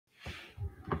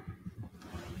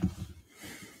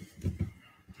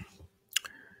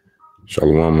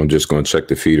Shalom, I'm just going to check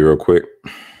the feed real quick.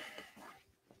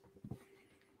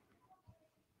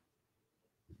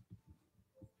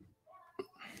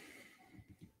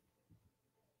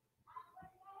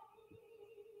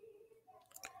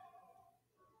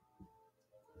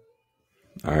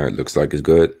 All right, looks like it's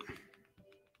good.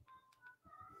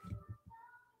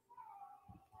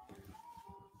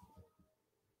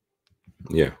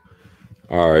 Yeah.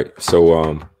 All right.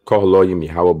 So, call Haloyim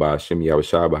Yahweh by Hashem Yahweh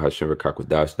Shai by Hashem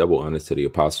Rakakwadash. Double honors to the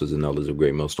apostles and elders of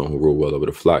Great Millstone who rule well over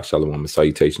the flock. Shalom and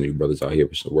salutation to you brothers out here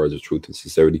for some words of truth and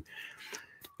sincerity.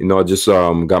 You know, I just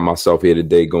got myself here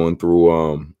today going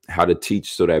through how to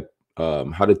teach so that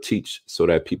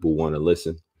people want to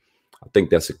listen. I think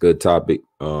that's a good topic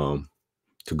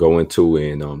to go into,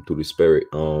 and through the spirit.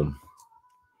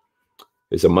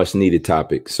 It's a much needed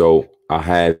topic. So I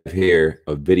have here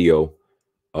a video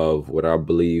of what I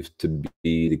believe to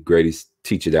be the greatest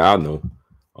teacher that I know,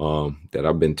 that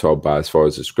I've been taught by as far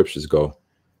as the scriptures go,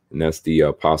 and that's the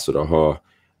Apostle Tahar.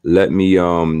 Let me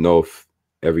know if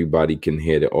everybody can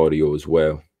hear the audio as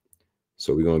well.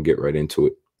 So we're gonna get right into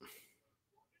it.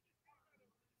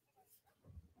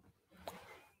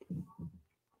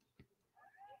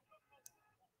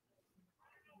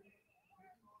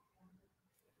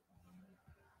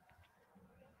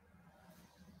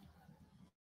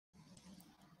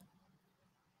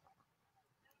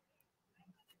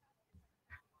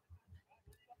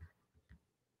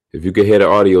 If you can hear the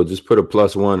audio, just put a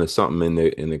 +1 or something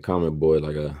in the comment board,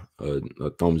 like a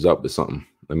thumbs up or something.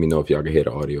 Let me know if y'all can hear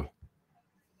the audio.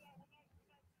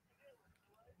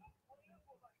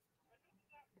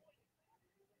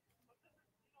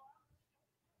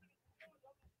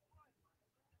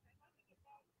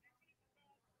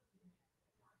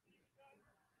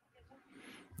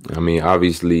 I mean,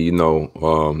 obviously, you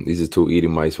know, these are two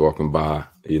Edomites walking by,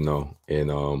 you know,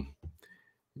 and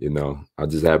you know, I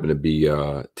just happen to be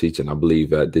teaching. I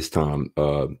believe at this time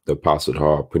the Apostle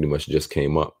Tahar pretty much just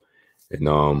came up, and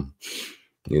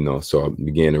you know, so I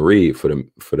began to read for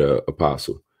the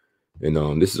apostle,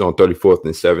 and this is on 34th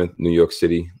and 7th, New York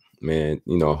City. Man,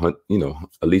 you know,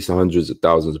 at least hundreds of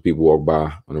thousands of people walk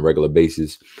by on a regular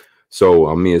basis. So,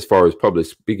 I mean, as far as public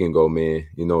speaking go, man,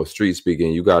 you know, street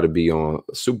speaking, you got to be on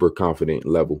a super confident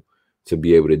level to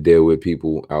be able to deal with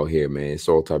people out here, man. It's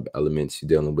all type of elements you're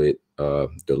dealing with,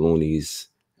 the loonies,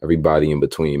 everybody in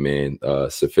between, man,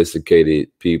 sophisticated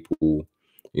people,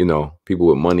 you know, people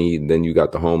with money. Then you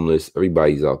got the homeless,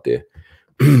 everybody's out there.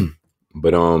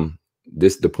 But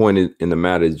the point in the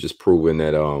matter is just proving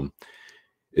that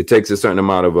it takes a certain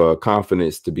amount of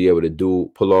confidence to be able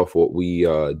to pull off what we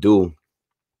do,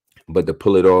 but to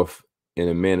pull it off in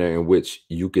a manner in which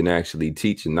you can actually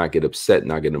teach and not get upset,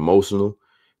 not get emotional.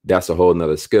 That's a whole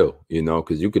nother skill, you know,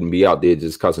 because you can be out there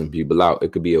just cussing people out.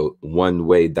 It could be a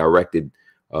one-way directed.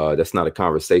 That's not a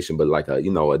conversation, but like a, you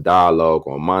know, a dialogue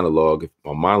or a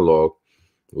monologue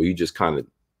where you just kind of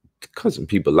cussing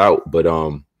people out. But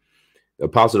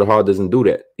Apostle Tahar doesn't do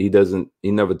that. He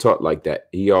never taught like that.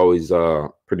 He always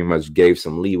pretty much gave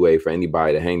some leeway for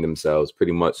anybody to hang themselves.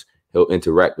 Pretty much he'll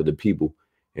interact with the people.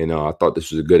 And I thought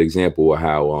this was a good example of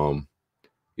how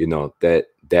you know,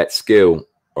 that skill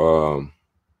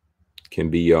can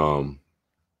be learned.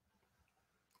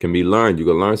 You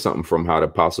can learn something from how the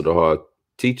Apostle Tahar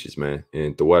teaches, man.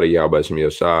 And the Water Yahweh Hashem Yahweh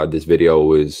Shai, this video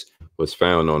was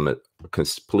found on a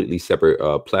completely separate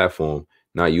platform,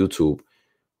 not YouTube.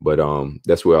 But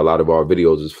that's where a lot of our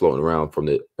videos is floating around from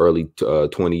the early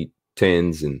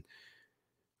 2010s, and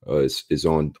is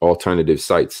on alternative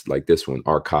sites like this one,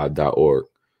 archive.org.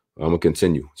 I'm gonna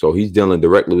continue. So he's dealing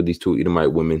directly with these two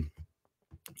Edomite women.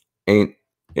 Ain't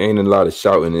a lot of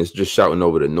shouting. It's just shouting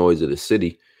over the noise of the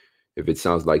city. If it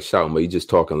sounds like shouting, but he's just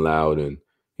talking loud, and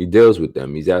he deals with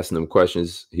them. He's asking them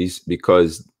questions.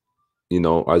 Because, you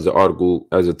know, as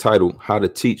a title, how to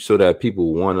teach so that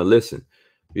people want to listen.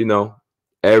 You know,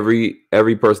 every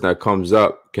person that comes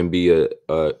up can be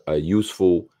a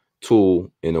useful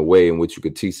tool in a way in which you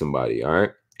could teach somebody. All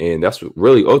right. And that's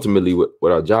really ultimately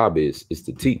what our job is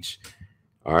to teach.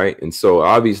 All right. And so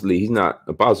obviously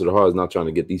Apostle Tahar is not trying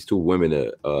to get these two women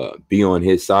to be on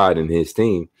his side and his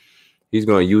team. He's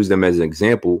going to use them as an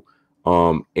example.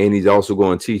 And he's also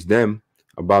going to teach them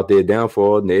about their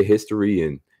downfall and their history.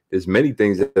 And there's many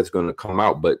things that's going to come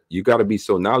out. But you got to be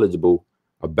so knowledgeable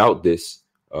about this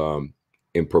and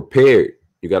prepared.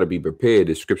 You got to be prepared.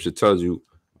 The scripture tells you,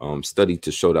 study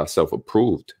to show thyself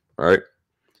approved. Right.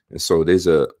 And so there's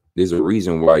a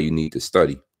reason why you need to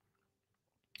study.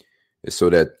 It's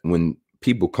so that when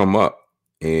people come up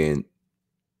and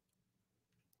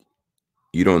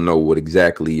you don't know what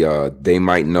exactly they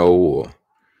might know, or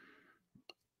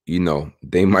you know,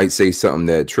 they might say something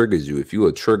that triggers you. If you're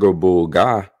a triggerable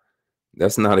guy,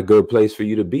 that's not a good place for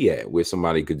you to be at, where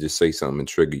somebody could just say something and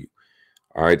trigger you.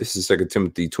 All right, this is 2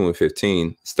 Timothy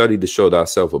 2:15. Study to show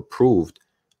thyself approved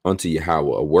unto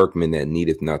Yahweh, a workman that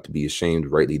needeth not to be ashamed,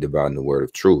 rightly dividing the word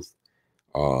of truth.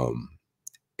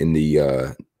 In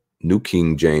the New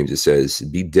King James, it says,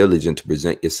 be diligent to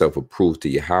present yourself approved to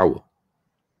Yahweh.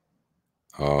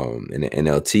 In the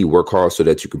NLT, work hard so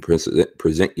that you can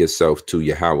present yourself to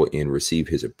Yahweh and receive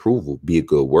his approval. Be a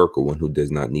good worker, one who does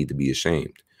not need to be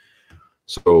ashamed.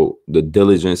 So the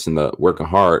diligence and the working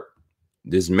hard,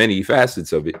 there's many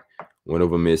facets of it. One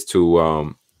of them is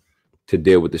to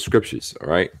deal with the scriptures. All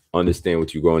right, understand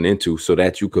what you're going into so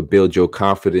that you could build your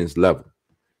confidence level.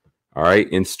 All right,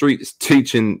 in street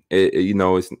teaching, you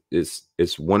know,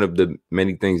 it's one of the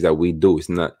many things that we do.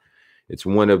 It's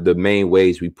one of the main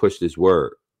ways we push this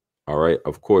word. All right,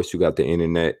 of course you got the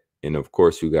internet, and of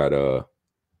course you got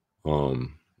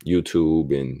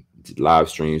YouTube and live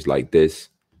streams like this.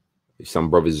 Some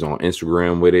brothers is on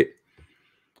Instagram with it,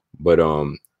 but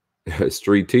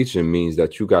street teaching means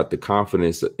that you got the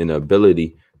confidence and the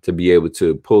ability to be able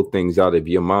to pull things out of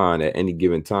your mind at any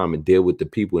given time and deal with the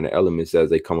people and the elements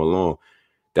as they come along.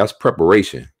 That's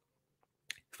preparation.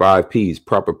 5 P's,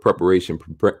 proper preparation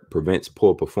prevents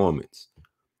poor performance.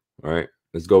 All right,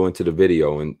 let's go into the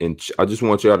video. And I just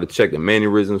want y'all to check the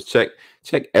mannerisms, check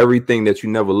everything that you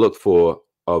never look for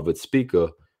of a speaker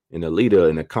and a leader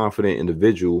and a confident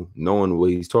individual, knowing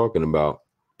what he's talking about.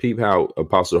 Peep how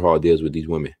Apostle Hall deals with these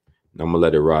women. And I'm going to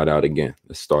let it ride out again.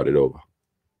 Let's start it over.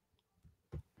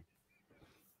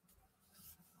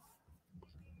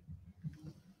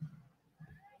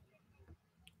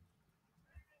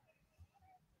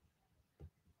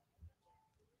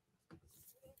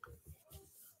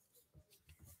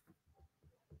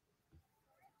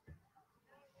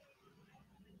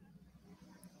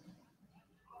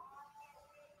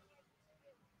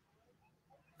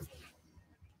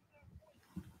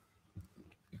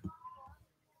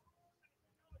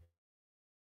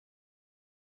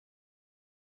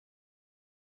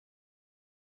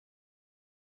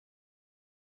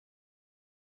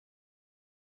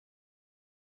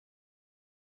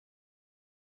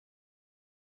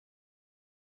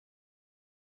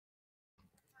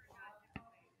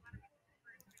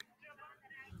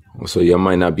 So y'all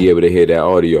might not be able to hear that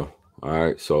audio. All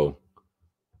right, so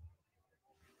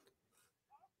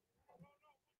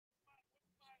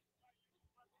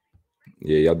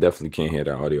yeah, y'all definitely can't hear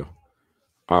that audio.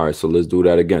 All right, so let's do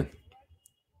that again.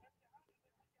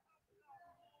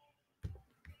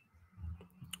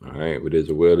 All right, but there's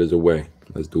a will, there's a way.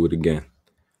 Let's do it again.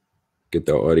 Get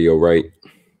the audio right.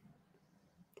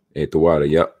 Ate the water,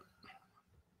 yep.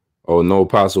 Oh, no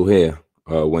apostle here,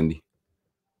 Wendy.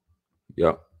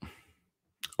 Yep.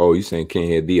 Oh, you saying can't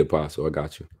hear the apostle. I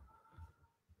got you.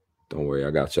 Don't worry, I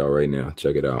got y'all right now.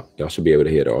 Check it out. Y'all should be able to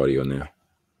hear the audio now.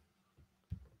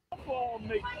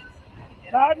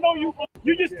 Now I know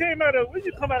you just came out of, where'd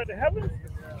you come out of the heavens?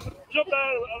 Jumped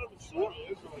out of the sewer?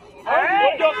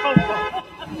 Where'd y'all come from?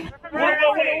 Jersey,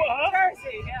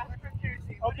 yeah. We're from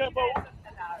Jersey. Okay, but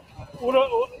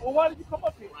well, why did you come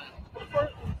up here?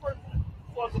 First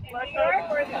was it black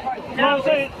guy? No,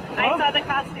 I saw the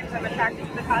costumes. I'm attracted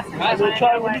to the costumes.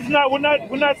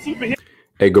 We're not superheroes.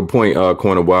 Hey, good point,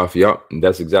 Corner Waff. Yep,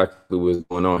 that's exactly what's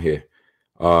going on here.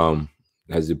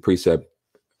 As the precept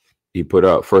he put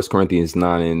up, 1 Corinthians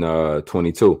 9 and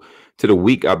 22. To the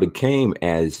weak I became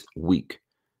as weak,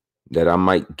 that I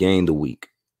might gain the weak.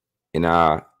 And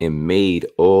I am made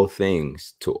all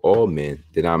things to all men,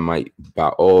 that I might by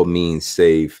all means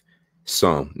save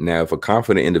some. Now, if a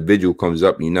confident individual comes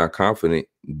up and you're not confident,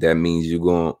 that means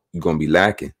you're gonna be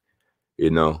lacking, you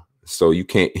know. So you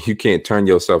can't turn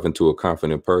yourself into a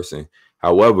confident person.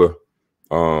 However,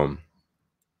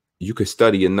 you can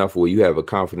study enough where you have a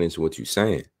confidence in what you're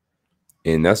saying.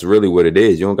 And that's really what it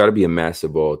is. You don't got to be a master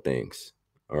of all things.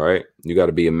 All right. You got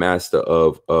to be a master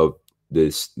of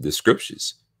the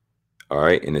scriptures. All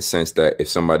right. In the sense that if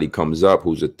somebody comes up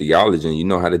who's a theologian, you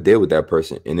know how to deal with that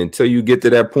person. And until you get to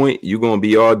that point, you're going to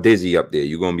be all dizzy up there.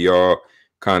 You're going to be all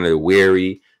kind of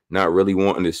weary, not really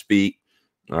wanting to speak.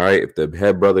 All right. If the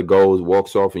head brother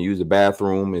walks off and use the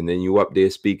bathroom, and then you up there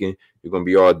speaking, you're going to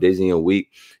be all dizzy and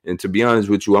weak. And to be honest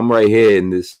with you, I'm right here in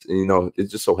this, you know,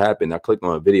 it just so happened I clicked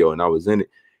on a video and I was in it,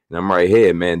 and I'm right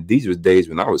here, man. These were days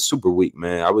when I was super weak,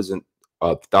 man. I wasn't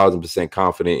 1,000%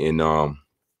 confident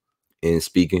in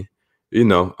speaking. You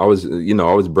know, I was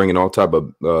bringing all type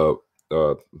of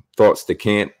thoughts to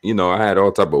camp. You know, I had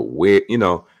all type of weird,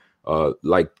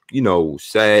 like,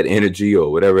 sad energy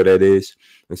or whatever that is.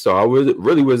 And so I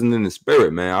really wasn't in the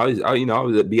spirit, man. I was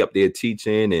be up there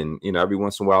teaching, and every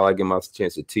once in a while I get my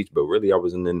chance to teach, but really I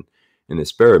wasn't in the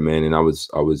spirit, man. And I was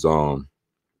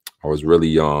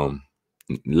really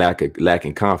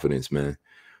lacking confidence, man.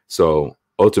 So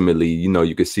ultimately,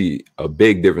 you could see a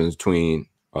big difference between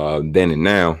then and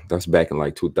now. That's back in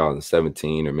like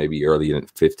 2017 or maybe early in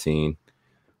 15.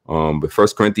 But 1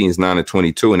 Corinthians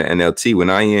 9:22 in the NLT, when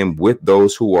I am with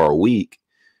those who are weak,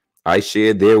 I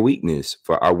share their weakness,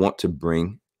 for I want to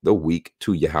bring the weak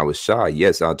to Yahushua.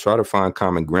 Yes, I'll try to find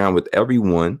common ground with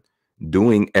everyone,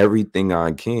 doing everything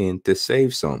I can to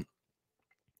save some.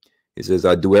 It says,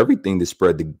 I do everything to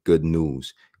spread the good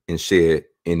news and share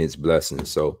in its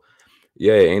blessings. So,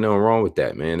 yeah, ain't nothing wrong with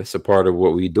that, man. It's a part of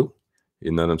what we do.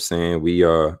 You know what I'm saying? We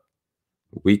like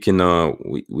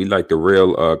the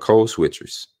real code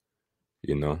switchers.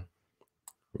 We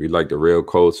like the real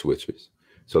code switchers.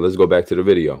 So let's go back to the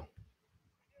video.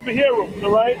 The heroes,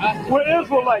 all right? We're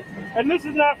Israelites, and this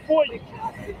is not for you.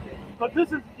 But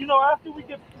this is, after we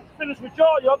get finished with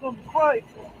y'all gonna be crying.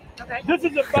 Okay. This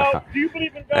is about, do you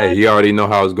believe in God? Hey, you already know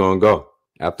how it's gonna go.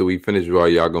 After we finish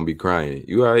with y'all gonna be crying.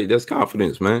 You all right? That's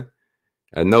confidence, man.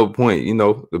 At no point,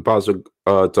 the Apostle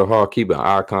Tahar keeping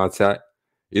eye contact.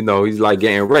 He's like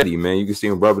getting ready, man. You can see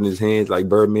him rubbing his hands like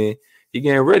Birdman. He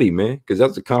getting ready, man, because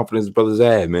that's the confidence brothers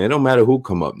have, man. It don't matter who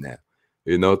come up now.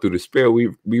 Through the spirit,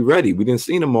 we ready. We didn't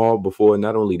see them all before.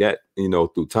 Not only that,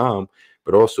 through time,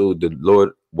 but also the Lord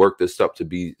worked us up to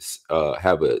be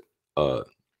have a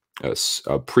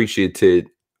appreciated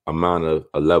amount of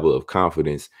a level of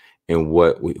confidence in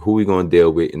who we gonna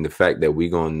deal with, and the fact that we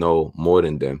gonna know more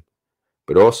than them.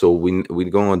 But also we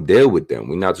gonna deal with them.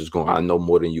 We're not just going, I know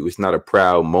more than you. It's not a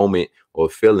proud moment or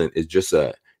feeling. It's just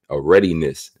a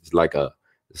readiness. It's like a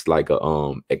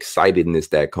excitedness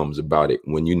that comes about it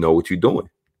when you know what you're doing.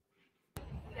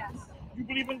 Yes. You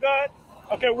believe in God?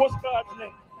 Okay, what's God's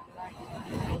name?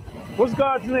 What's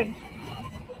God's name?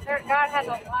 God has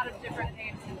a lot of different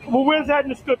names. Well, where's that in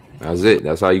the scripture? That's it.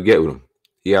 That's how you get with him.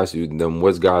 He asked you them,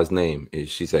 what's God's name? And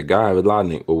she said, God has a lot of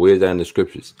names. Well, where's that in the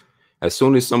scriptures? As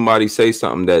soon as somebody says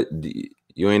something that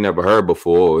you ain't never heard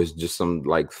before, or it's just some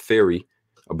like theory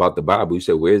about the Bible, you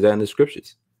say, where's that in the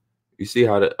scriptures? You see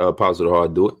how the Apostle Tahar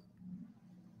do it?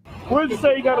 Where does it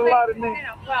say you got a lot of names?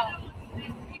 Well,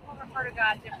 people refer to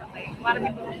God differently. A lot of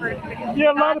people refer to God.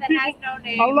 Yeah, a lot of people. Has no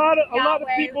name. A lot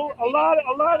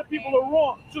of people are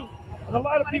wrong too. And a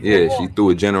lot of people. Yeah, she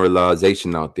threw a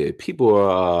generalization out there. People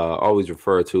always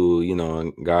refer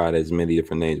to God as many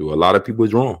different names. Well, a lot of people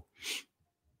is wrong.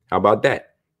 How about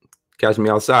that? Catch me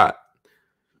outside.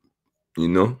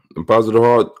 Apostle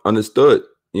Tahar understood.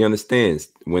 He understands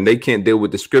when they can't deal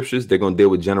with the scriptures, they're going to deal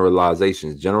with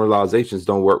generalizations. Generalizations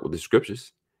don't work with the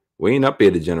scriptures. We ain't up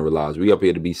here to generalize. We up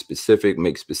here to be specific,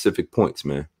 make specific points,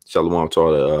 man. Shalom to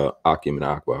all the Akim and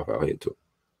Aqua out here too.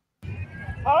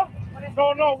 Huh?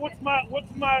 No. What's my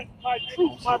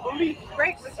truth, my belief?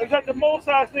 Is that the Most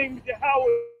High's name is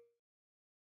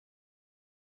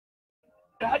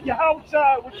Yahweh.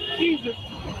 Yahweh, which is Jesus,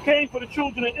 came for the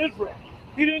children of Israel.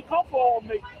 He didn't come for all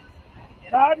nations.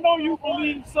 Now, I know you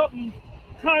believe something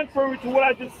contrary to what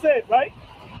I just said, right?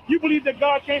 You believe that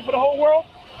God came for the whole world?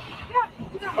 Yeah.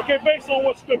 Okay, based on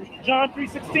what scripture? John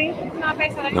 3:16? Not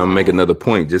based on that. I'll make another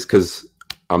point, just because,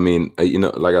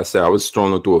 like I said, I was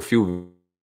strolling through a few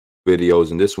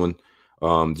videos, and this one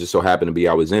just so happened to be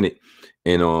I was in it.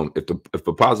 And if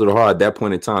Apostle Tahar at that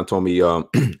point in time told me,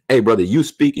 hey, brother, you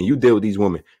speak and you deal with these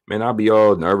women, man, I'll be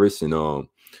all nervous and, what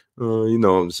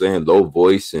I'm saying, low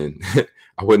voice, and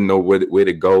I wouldn't know where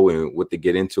to go and what to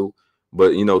get into.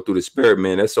 But, through the spirit,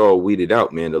 man, that's all weeded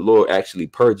out, man. The Lord actually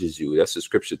purges you. That's the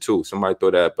scripture, too. Somebody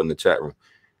throw that up in the chat room.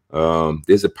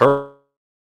 There's a purge.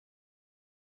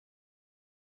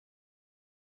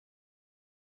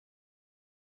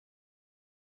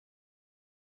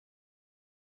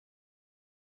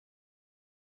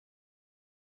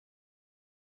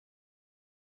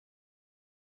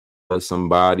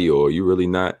 Somebody, or you really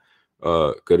not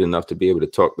good enough to be able to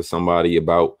talk to somebody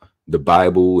about the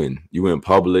Bible, and you in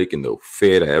public and the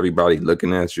fear that everybody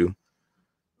looking at you.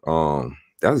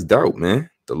 That's dope, man.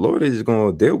 The Lord is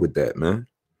gonna deal with that, man.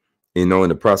 In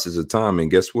the process of time. And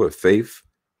guess what? Faith,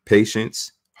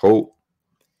 patience, hope,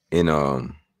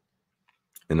 and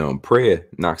prayer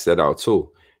knocks that out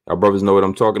too. Our brothers know what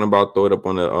I'm talking about. Throw it up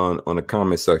on the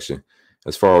comment section.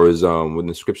 As far as when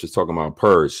the scriptures talking about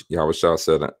purge, Yahweh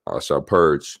said, I shall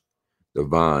purge the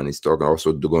vine. He's talking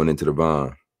also going into the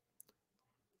vine.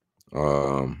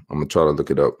 I'm gonna try to look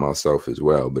it up myself as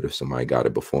well, but if somebody got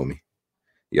it before me.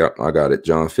 Yep, I got it.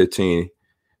 John 15:2.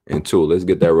 Let's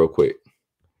get that real quick.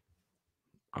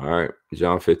 All right,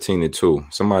 John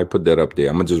 15:2. Somebody put that up there.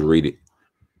 I'm gonna just read it.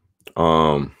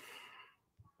 John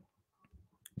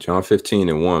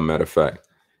 15:1, matter of fact.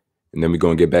 And then we're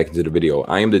going to get back into the video.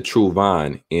 I am the true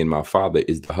vine, and my Father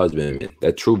is the husbandman.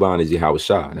 That true vine is Yahweh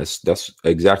Shah. That's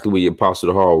exactly what the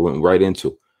Apostle Paul went right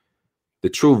into. The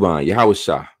true vine, Yahweh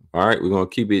Shah. All right, we're going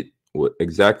to keep it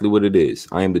exactly what it is.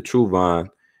 I am the true vine,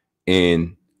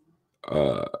 and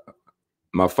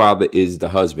my Father is the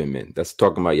husbandman. That's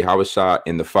talking about Yahweh Shah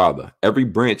and the Father. Every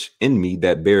branch in me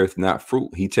that beareth not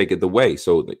fruit, he taketh away.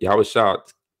 So Yahweh Shah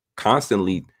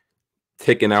constantly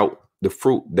taking out the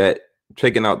fruit,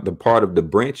 taking out the part of the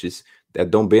branches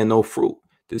that don't bear no fruit.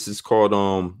 This is called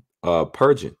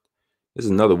purging. This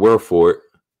is another word for it.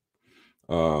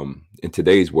 In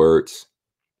today's words.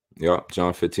 Yeah,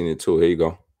 John 15:2. Here you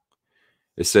go.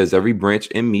 It says, every branch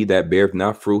in me that beareth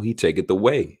not fruit, he taketh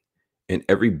away. And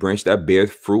every branch that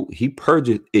beareth fruit, he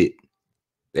purgeth it,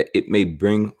 that it may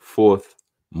bring forth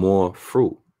more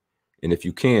fruit. And if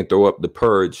you can, throw up the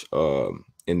purge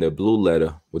in the blue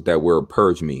letter with that word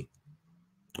purge mean.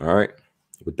 All right,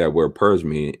 with that word purge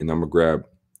mean, and I'm gonna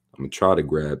try to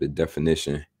grab the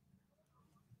definition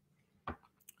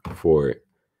for it.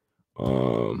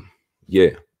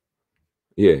 Yeah,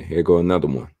 here go another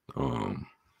one.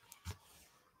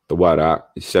 The water,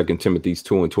 2 Timothy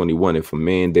 2:21. If a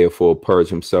man therefore purge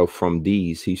himself from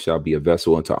these, he shall be a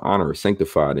vessel unto honor,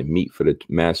 sanctified and meet for the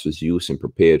master's use, and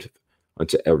prepared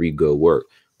unto every good work.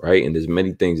 Right, and there's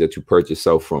many things that you purge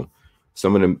yourself from.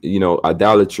 Some of them,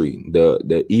 idolatry,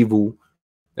 the evil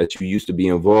that you used to be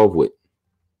involved with,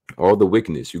 all the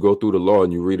wickedness. You go through the law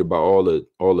and you read about all the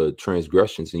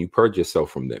transgressions, and you purge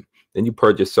yourself from them. Then you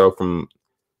purge yourself from,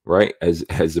 right, as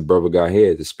the brother got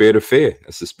here, the spirit of fear.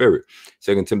 That's the spirit.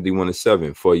 2 Timothy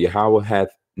 1:7. For Yahweh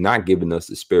hath not given us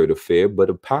the spirit of fear, but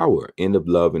of power and of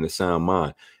love and a sound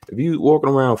mind. If you walking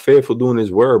around fearful doing his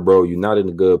word, bro, you're not in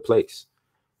a good place.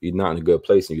 You're not in a good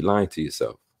place, and you're lying to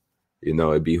yourself.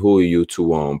 It behooves you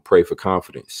to pray for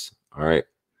confidence. All right.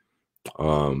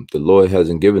 The Lord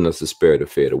hasn't given us the spirit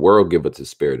of fear. The world give us the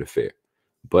spirit of fear,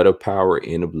 but of power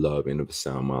and of love and of a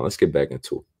sound mind. Let's get back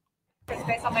into it. It's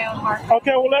based on my own heart.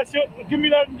 Okay, well, give me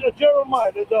that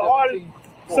Jeremiah. The heart is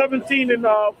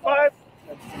 17:5.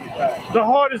 The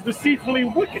heart is deceitfully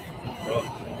wicked.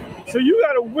 So you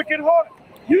got a wicked heart.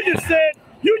 You just said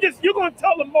you're gonna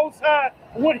tell the Most High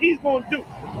what He's gonna do.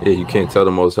 Yeah, you can't tell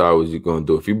the Most High what you're gonna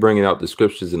do. If you're bringing out the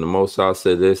scriptures and the Most High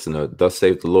said this and thus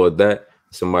saith the Lord that,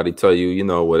 somebody tell you,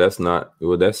 well, that's not,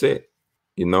 well, that's it.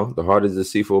 The heart is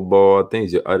deceitful above all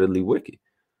things. You're utterly wicked.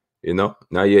 Now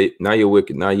you're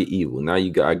wicked. Now you're evil. Now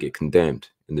you gotta get condemned.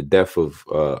 And the death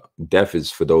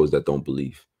is for those that don't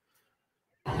believe.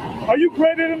 Are you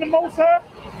greater than the Most High?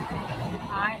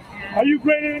 I am. Are you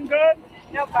greater than God?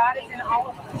 No, God is in all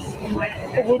of us.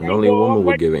 And only a woman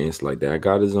would give an answer like that.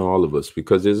 God is in all of us,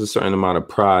 because there's a certain amount of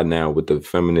pride now with the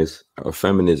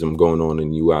feminism going on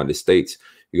in the United States.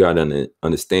 You got to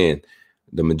understand,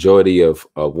 the majority of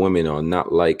women are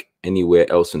not like anywhere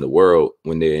else in the world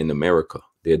when they're in America.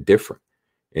 They're different.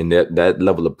 And that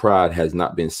level of pride has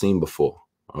not been seen before.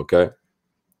 Okay.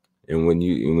 And when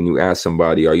you ask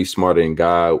somebody, are you smarter than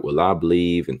God? Well, I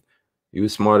believe, and you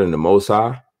smarter than the Most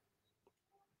High.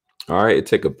 All right, it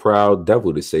take a proud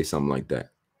devil to say something like that.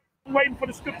 I'm waiting for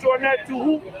the scripture on that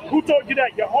too. Who told you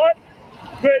that? Your heart?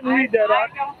 Go ahead and read that. I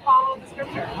don't follow the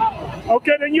scripture.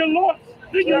 Okay, then you're lost.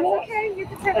 Okay, you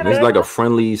can say that. It's like a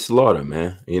friendly slaughter,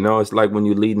 man. It's like when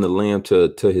you're leading the lamb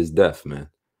to his death, man.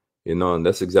 And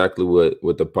that's exactly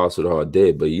what the Apostle Paul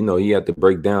did. But he had to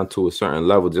break down to a certain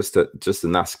level just to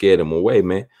not scare them away,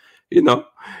 man. The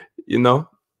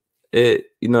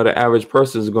average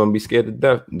person is going to be scared to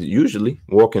death, usually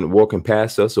walking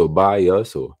past us or by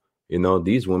us, or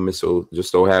these women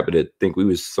just so happy to think we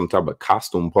was some type of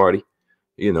costume party.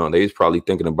 They was probably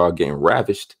thinking about getting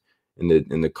ravished in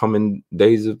the coming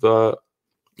days of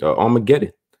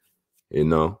Armageddon.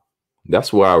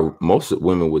 That's why most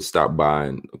women would stop by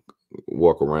and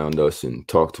walk around us and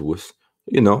talk to us.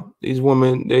 These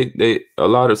women, a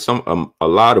lot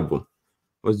of them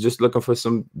was just looking for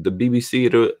the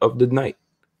BBC of the night.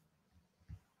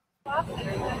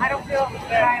 I don't feel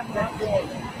that I am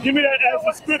lost. Give me that as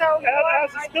the scripture.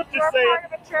 As the scripture says.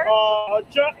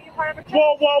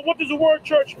 Well, what does the word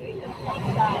church mean?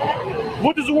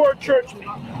 What does the word church mean?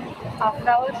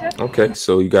 Fellowship. Okay,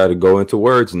 so you got to go into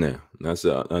words now. That's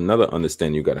another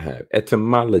understanding you got to have.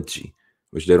 Etymology,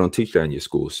 which they don't teach that in your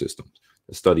school systems.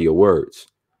 Study your words.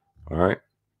 All right.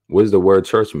 What does the word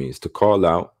church mean? It's to call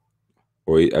out,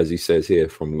 or as he says here,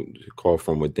 call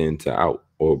from within to out,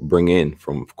 or bring in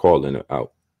from calling it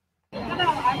out. I'm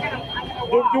gonna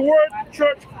The word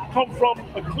church comes from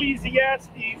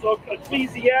Ecclesiastes or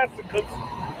Ecclesiasticus,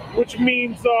 which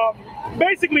means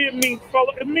basically it means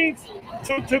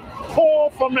to call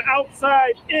from the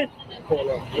outside in.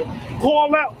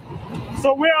 Call out.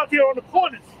 So we're out here on the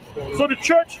corners. So the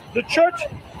church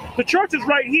is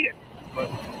right here.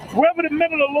 Wherever the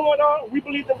men of the Lord are, we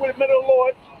believe that we're the men of the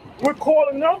Lord. We're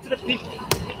calling out to the people.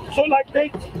 So like they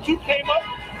two came up,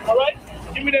 all right?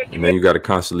 Give me that. And then you got to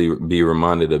constantly be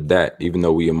reminded of that, even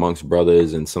though we amongst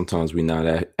brothers and sometimes we not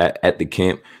at the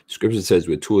camp. Scripture says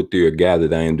where 2 or 3 are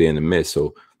gathered, I am there in the midst.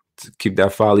 So to keep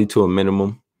that folly to a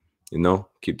minimum, you know,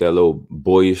 keep that little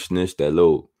boyishness, that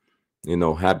little, you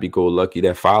know, happy-go-lucky,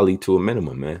 that folly to a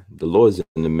minimum, man. The Lord's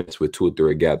in the midst where 2 or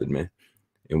 3 are gathered, man.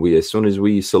 And we, as soon as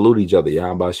we salute each other, hey,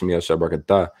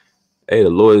 the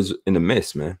Lord is in the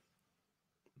midst, man.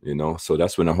 You know, so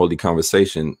that's when the holy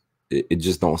conversation, it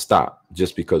just don't stop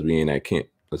just because we ain't at camp.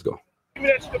 Let's go. Give me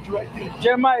that scripture right there.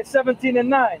 Jeremiah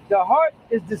 17:9. The heart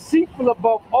is deceitful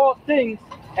above all things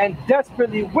and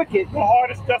desperately wicked. The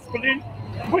heart is desperately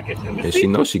wicked. And she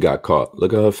knows she got caught.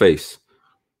 Look at her face.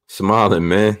 Smiling,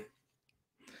 man.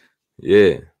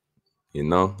 Yeah. You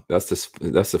know, that's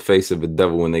the face of the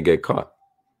devil when they get caught.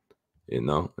 You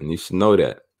know, and you should know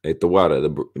that. At the water, the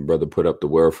brother put up the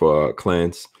word for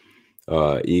cleanse.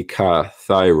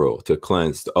 Ekathyro, to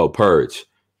cleanse, purge.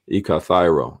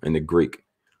 Ekathyro in the Greek,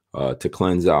 to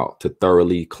cleanse out, to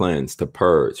thoroughly cleanse, to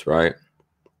purge, right?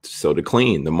 So to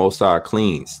clean, the Most High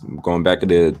cleans. Going back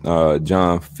to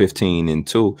John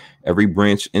 15:2, every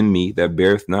branch in me that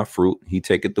beareth not fruit, he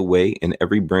taketh away, and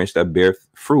every branch that beareth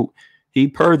fruit, he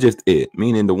purgeth it.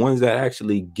 Meaning the ones that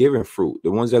actually giving fruit,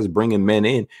 the ones that's bringing men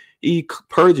in, he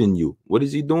purging you. What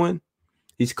is he doing?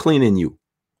 He's cleaning you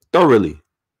thoroughly.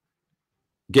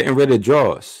 Getting rid of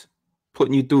jaws,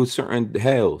 putting you through certain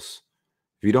hells.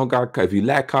 If you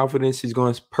lack confidence, he's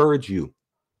going to purge you.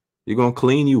 He's going to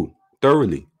clean you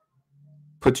thoroughly,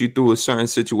 put you through a certain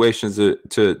situations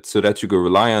so that you can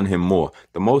rely on him more.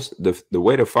 The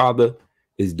way the Father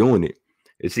is doing it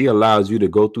is he allows you to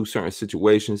go through certain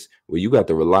situations where you got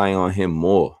to rely on him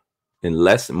more and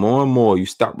more and more you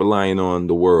stop relying on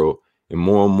the world, and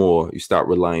more you start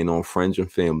relying on friends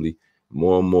and family.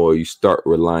 More and more you start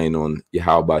relying on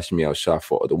Yahweh Shemiel Shah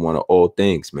for the one of all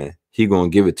things, man. He gonna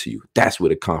give it to you. That's where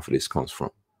the confidence comes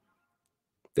from.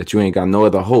 That you ain't got no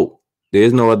other hope. There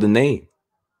is no other name.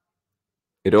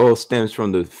 It all stems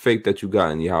from the faith that you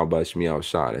got in Yahweh Shemiel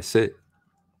Shah. That's it.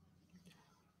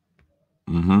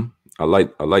 I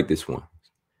like this one.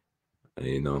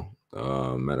 You know,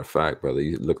 matter of fact, brother,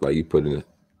 you look like you put in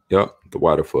the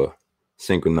water for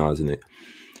synchronizing it.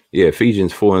 Yeah,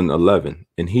 Ephesians 4:11.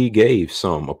 And he gave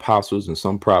some apostles and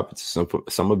some prophets,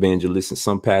 some evangelists and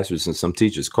some pastors and some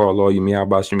teachers. Call all you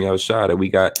that we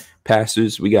got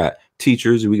pastors, we got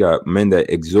teachers, we got men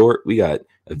that exhort, we got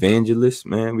evangelists,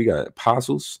 man, we got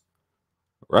apostles,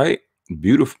 right?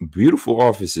 Beautiful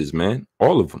offices, man.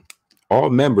 All of them, all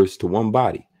members to one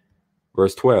body.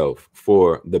 Verse 12,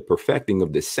 for the perfecting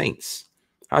of the saints.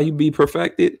 How you be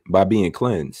perfected? By being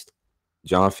cleansed.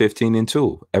 John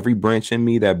 15:2, every branch in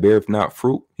me that beareth not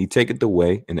fruit, he taketh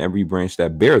away, and every branch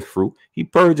that beareth fruit, he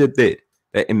purgeth it,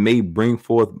 that it may bring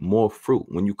forth more fruit.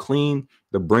 When you clean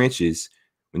the branches,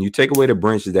 when you take away the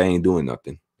branches that ain't doing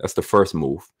nothing, that's the first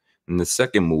move. And the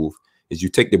second move is you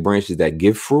take the branches that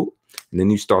give fruit, and then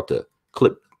you start to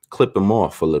clip them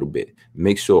off a little bit.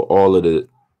 Make sure all of the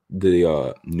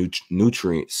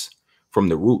nutrients from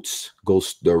the roots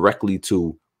goes directly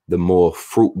to the more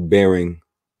fruit-bearing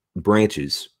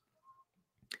branches,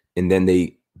 and then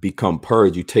they become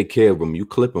purged. You take care of them, you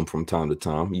clip them from time to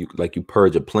time, you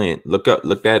purge a plant. Look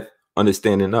at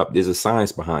understanding up. There's a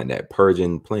science behind that,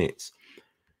 purging plants.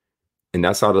 And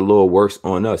that's how the Lord works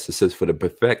on us. It says for the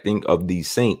perfecting of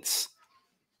these saints.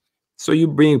 So you're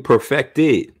being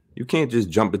perfected. You can't just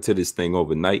jump into this thing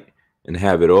overnight and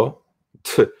have it all.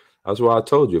 That's why I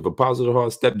told you, if Apostle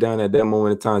Hart stepped down at that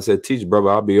moment in time and said, teach, brother,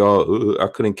 I'll be all, I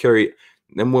couldn't carry it.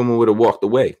 Them women would have walked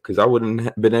away because I wouldn't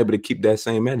have been able to keep that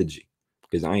same energy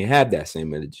because I ain't had that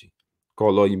same energy.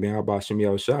 Call all you man about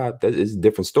Shemiel Shah. That is a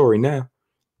different story now. It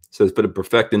says for the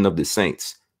perfecting of the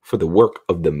saints, for the work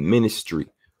of the ministry.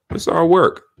 What's our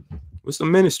work? What's the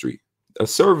ministry? A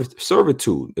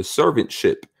servitude, a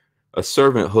servantship, a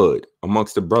servanthood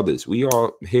amongst the brothers. We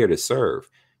all here to serve.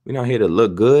 We're not here to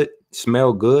look good,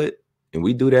 smell good, and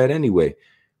we do that anyway.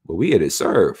 But we here to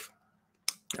serve.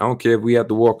 I don't care if we have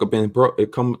to walk up and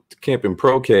come to camp in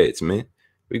pro-cats, man.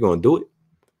 We're going to do it.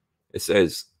 It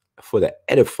says, for the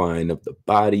edifying of the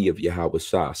body of Yahweh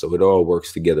Shah. So it all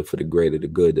works together for the greater, the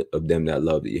good of them that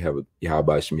love that you have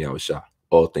Yahweh Shah.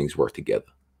 All things work together.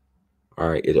 All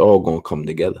right. It's all going to come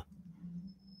together.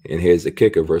 And here's the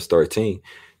kicker, verse 13.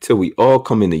 Till we all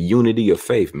come in the unity of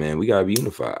faith, man. We gotta be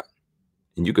unified.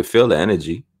 And you can feel the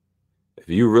energy. If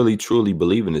you really truly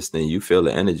believe in this thing, you feel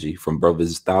the energy from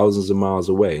brothers thousands of miles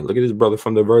away. Look at this brother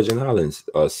from the Virgin Islands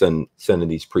sending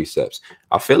these precepts.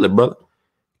 I feel it, brother.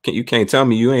 You can't tell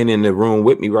me you ain't in the room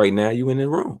with me right now. You in the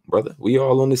room, brother. We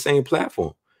all on the same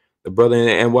platform. The brother in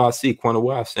the NYC, Quanah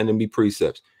Wife, sending me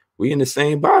precepts. We in the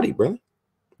same body, brother.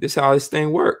 This is how this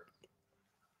thing work.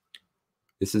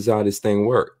 This is how this thing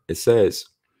work. It says,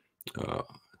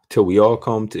 till we all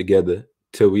come together,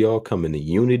 till we all come in the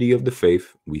unity of the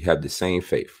faith, we have the same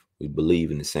faith. We believe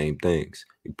in the same things.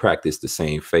 We practice the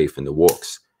same faith, and the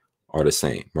walks are the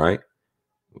same, right?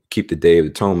 Keep the Day of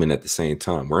Atonement at the same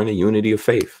time. We're in a unity of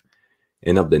faith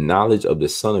and of the knowledge of the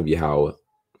Son of Yahweh,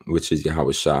 which is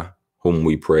Yahweh Shah, whom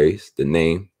we praise, the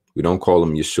name. We don't call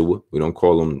him Yeshua. We don't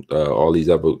call him all these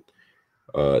other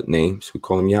names. We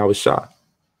call him Yahweh Shah.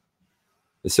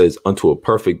 It says, unto a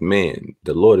perfect man,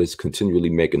 the Lord is continually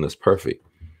making us perfect.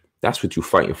 That's what you're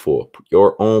fighting for,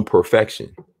 your own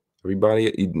perfection.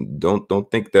 Everybody,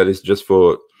 don't think that it's just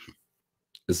for,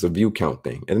 it's a view count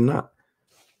thing. And not.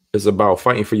 It's about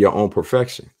fighting for your own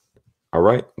perfection. All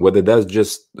right. Whether that's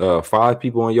just 5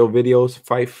 people on your videos,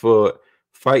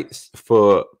 fights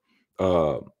for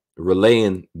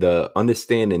relaying the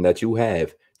understanding that you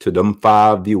have to them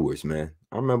 5 viewers, man.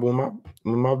 I remember when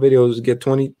my videos get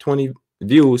 20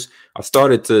 views, I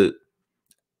started to,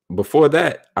 before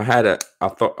that, I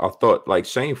thought like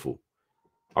shameful.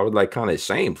 I was like kind of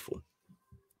shameful,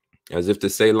 as if to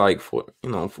say like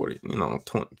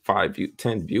 25 views,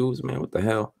 10 views, man, what the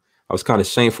hell? I was kind of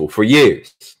shameful for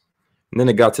years. And then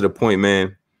it got to the point,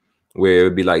 man, where it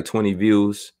would be like 20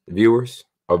 viewers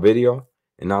a video.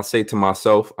 And I'll say to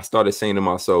myself, I started saying to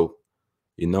myself,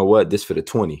 you know what? This for the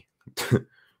 20.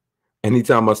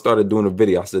 Anytime I started doing a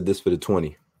video, I said, this for the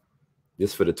 20.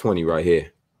 This for the 20 right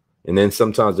here. And then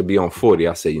sometimes it'd be on 40.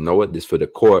 I say, you know what? This for the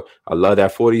core. I love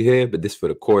that 40 here, but this for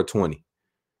the core 20.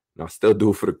 And I still do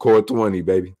it for the core 20,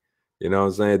 baby. You know what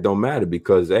I'm saying? It don't matter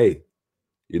because, hey,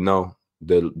 you know,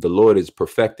 the Lord is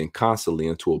perfecting constantly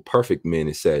unto a perfect man,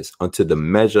 it says, unto the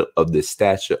measure of the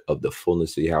stature of the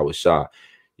fullness of Yahweh Shah.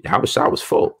 Yahweh Shah was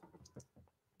full.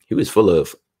 He was full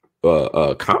of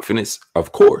confidence,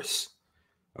 of course,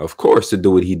 to do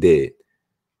what he did,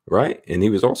 right? And he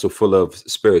was also full of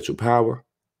spiritual power,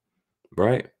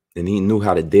 right? And he knew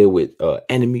how to deal with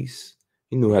enemies.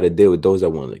 He knew how to deal with those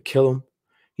that wanted to kill him.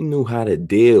 He knew how to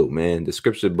deal, man. The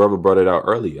scripture, brother brought it out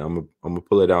earlier. I'm gonna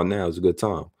pull it out now. It's a good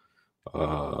time.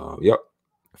 Yep.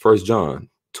 1 John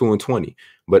 2:20.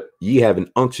 But ye have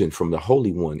an unction from the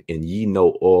Holy One, and ye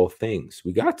know all things.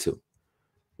 We got to.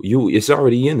 It's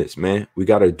already in us, man. We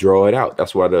got to draw it out.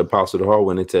 That's why the Apostle of the Heart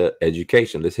went into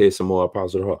education. Let's hear some more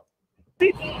Apostle of the Heart.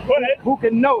 Go ahead. Who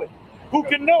can know it? Who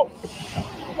can know?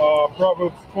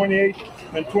 Proverbs 28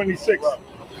 and 26.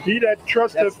 He that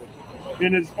trusteth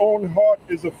in his own heart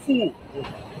is a fool.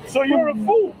 So you're a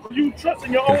fool. You trust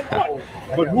in your own heart.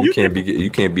 But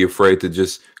You can't be afraid to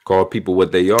just call people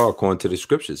what they are according to the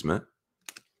scriptures, man.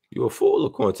 You're a fool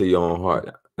according to your own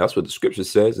heart. That's what the scripture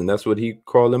says, and that's what he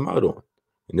called them out on.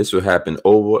 And this will happen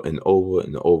over and over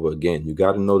and over again. You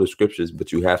got to know the scriptures,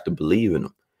 but you have to believe in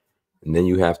them. And then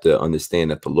you have to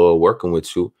understand that the Lord working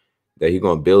with you, that he's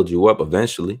going to build you up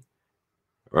eventually,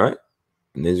 right?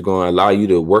 And then he's going to allow you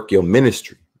to work your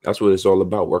ministry. That's what it's all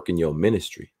about, working your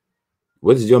ministry.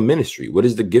 What is your ministry? What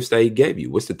is the gifts that he gave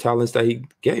you? What's the talents that he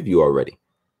gave you already?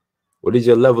 What is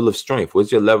your level of strength?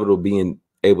 What's your level of being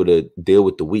able to deal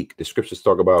with the weak? The scriptures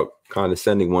talk about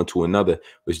condescending one to another,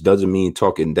 which doesn't mean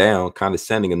talking down.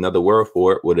 Condescending, another word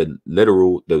for it, with a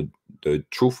literal, the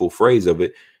truthful phrase of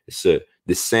it, is to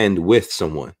descend with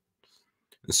someone.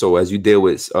 And so as you deal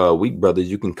with weak brothers,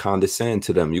 you can condescend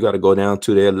to them. You got to go down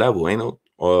to their level. Ain't no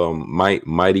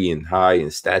mighty and high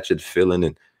and statured feeling.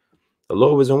 And the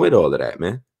Lord wasn't with all of that,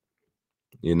 man.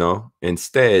 You know,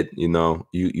 instead, you know,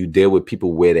 you deal with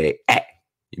people where they at.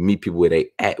 You meet people where they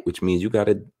at, which means you got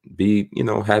to be, you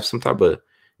know, have some type of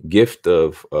gift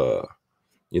of,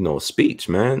 you know, speech,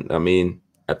 man. I mean,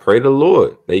 I pray the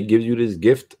Lord, they give you this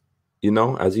gift, you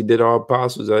know, as he did our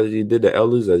apostles, as he did the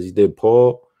elders, as he did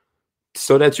Paul,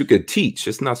 so that you could teach.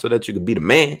 It's not so that you could be the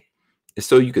man. It's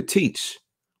so you could teach.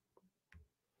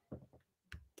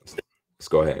 Let's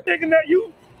go ahead. Thinking that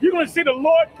you're going to see the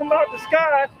Lord come out the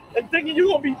sky and thinking you're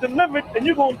going to be delivered and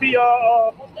you're going to be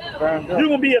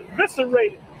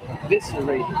eviscerated.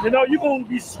 You know, you're going to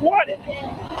be swatted.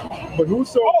 But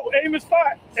whoso? Oh, Amos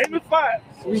 5. Amos 5.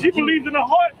 She believes in her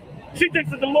heart. She thinks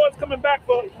that the Lord's coming back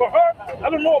for her. I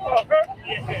don't know about her.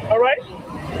 All right.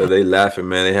 So they laughing,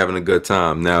 man. They having a good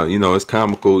time. Now, you know, it's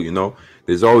comical. You know,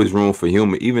 There's always room for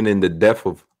humor. Even in the death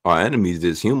of our enemies,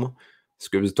 there's humor.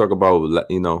 Scriptures talk about,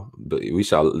 you know,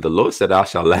 the Lord said, I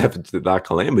shall laugh at thy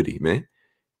calamity, man.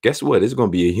 Guess what? There's going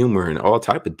to be a humor in all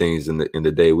type of things in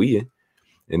the day we in.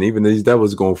 And even these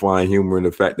devils going to find humor in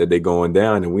the fact that they're going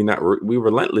down. And we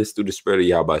relentless through the spirit of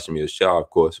Yahweh Shem Yahshua, of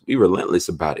course. We relentless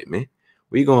about it, man.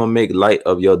 We going to make light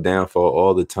of your downfall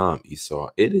all the time, Esau.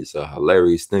 It is a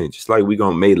hilarious thing. Just like we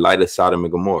going to make light of Sodom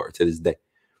and Gomorrah to this day.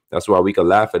 That's why we can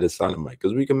laugh at the Sodomite,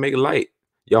 because we can make light.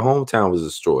 Your hometown was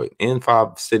destroyed and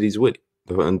 5 cities with it.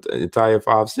 The entire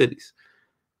 5 cities.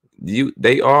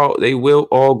 They will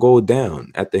all go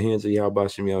down at the hands of Yahweh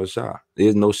Shem Yahushua.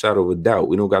 There's no shadow of a doubt.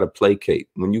 We don't got to placate.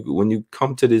 When you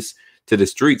come to the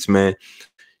streets, man,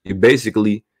 you're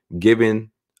basically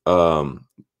giving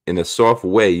in a soft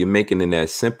way, you're making it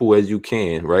as simple as you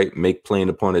can, right? Write a plan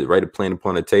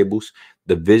upon the tables,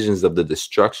 the visions of the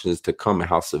destructions to come and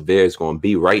how severe it's going to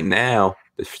be. Right now,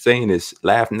 the saying is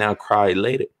laugh now, cry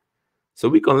later. So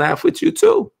we can laugh with you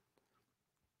too.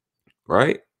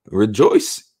 Right?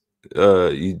 Rejoice,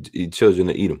 you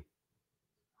children of Edom.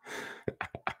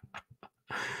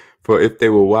 For if they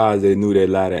were wise, they knew their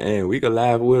latter end. We could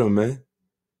laugh with them, man.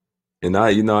 And I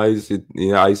used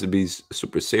to be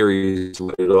super serious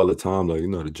with it all the time, like,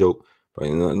 the joke. But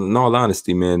in all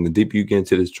honesty, man, the deeper you get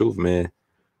into this truth, man,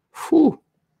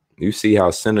 you see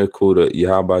how cynical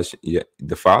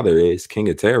the Father is, King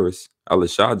of Terrorists,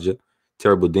 Al-Shaja,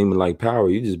 terrible demon-like power.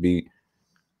 You just be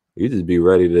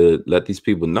ready to let these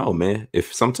people know, man.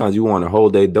 If sometimes you want to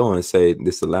hold their door and say,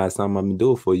 this is the last time I'm going to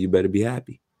do it for you, you better be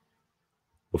happy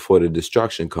before the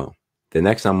destruction comes. The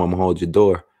next time I'm going to hold your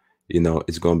door,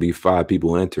 it's going to be 5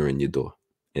 people entering your door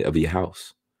of your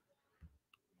house.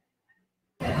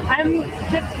 I'm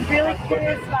just really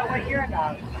curious about what you're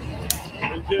about.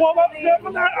 Well,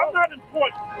 I'm not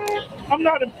important. I'm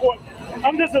not important.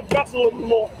 I'm just a vessel of the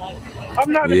Lord.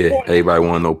 I'm not important. Everybody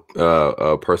want to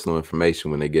know personal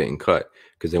information when they're getting cut,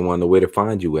 because they want to know where to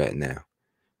find you at now.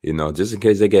 Just in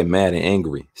case they get mad and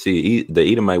angry. See, the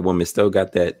Edomite woman still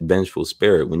got that vengeful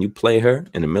spirit. When you play her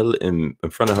in the middle, in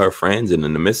front of her friends and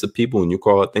in the midst of people, and you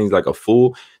call her things like a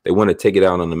fool, they want to take it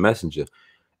out on the messenger.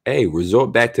 Hey,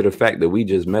 resort back to the fact that we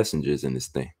just messengers in this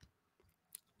thing.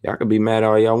 Y'all can be mad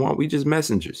all y'all want. We just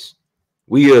messengers.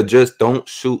 We just don't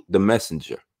shoot the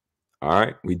messenger. All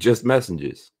right? We just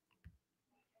messengers.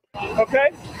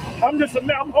 Okay? I'm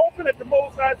hoping that the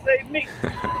Most High saved me.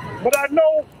 But I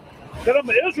know that I'm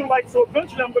an Israelite, so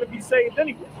eventually I'm going to be saved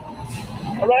anyway.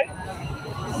 All right?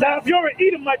 Now, if you're an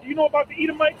Edomite, do you know about the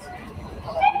Edomites?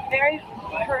 Very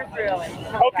peripherally.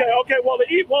 Okay. Well,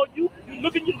 you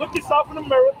look yourself in the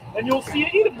mirror, and you'll see an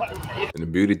Edomite. And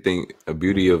the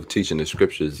beauty of teaching the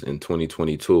scriptures in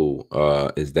 2022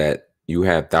 is that you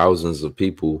have thousands of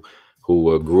people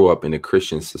who grew up in a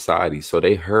Christian society, so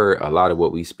they heard a lot of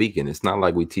what we speak in. It's not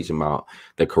like we teach them about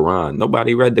the Quran.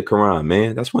 Nobody read the Quran,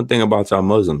 man. That's one thing about y'all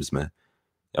Muslims, man.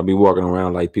 Y'all be walking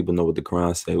around like people know what the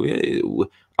Quran say.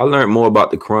 I learned more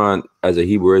about the Quran as a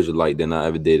Hebrew Israelite than I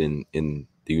ever did in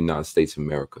the United States of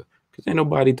America, because ain't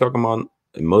nobody talking about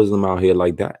a Muslim out here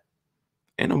like that.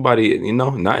 Ain't nobody,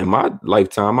 not in my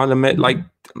lifetime. I met,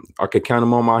 I could count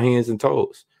them on my hands and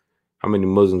toes. How many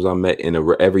Muslims I met in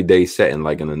a everyday setting,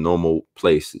 like in the normal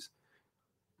places,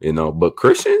 but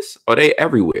Christians, are they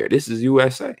everywhere? This is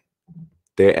USA.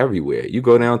 They're everywhere. You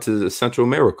go down to Central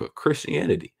America,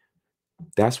 Christianity.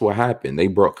 That's what happened. They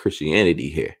brought Christianity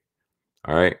here.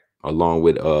 All right. Along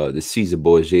with the Caesar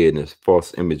Borgia and the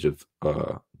false image of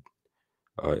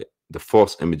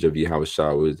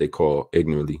Yahushua, as they call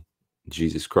ignorantly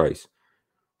Jesus Christ.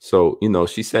 So,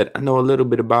 she said, I know a little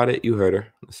bit about it. You heard her.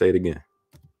 Let's say it again.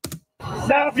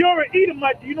 Now, if you're an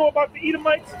Edomite, do you know about the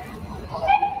Edomites?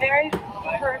 Very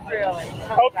peripherally.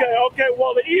 Okay.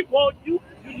 Well, you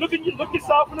look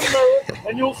yourself in the mirror,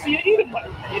 and you'll see an Edomite.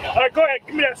 All right, go ahead.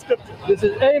 Give me that scripture. This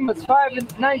is Amos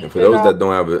 5:19. And for those that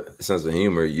don't have a sense of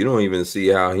humor, you don't even see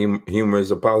how humorous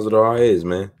a positive heart is,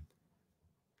 man.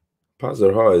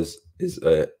 Positive heart is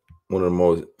one of the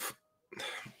most.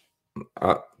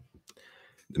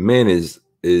 The man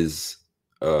is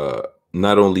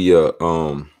not only a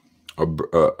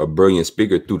brilliant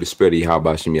speaker through the spirit of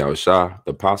Yahweh Shem Yahushua.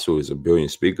 The apostle is a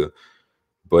brilliant speaker,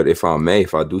 but if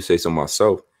I do say so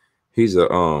myself, he's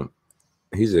a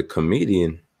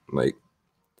comedian. Like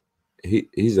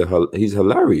he's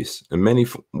hilarious in many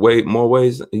more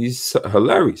ways. He's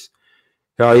hilarious.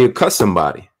 How he'll cut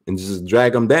somebody and just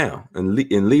drag them down and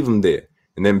leave them there,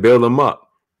 and then build them up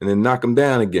and then knock them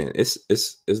down again. It's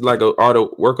like a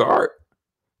work of art,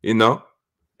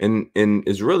 And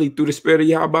it's really through the spirit of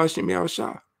Yahweh Shem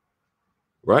Yahushua,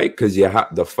 right? Because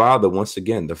the Father, once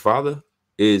again, the Father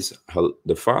is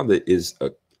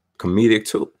a comedic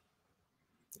too.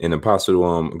 And Apostle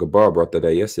Gabar brought that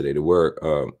out yesterday. The word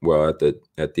well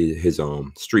at his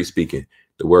street speaking,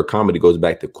 the word comedy goes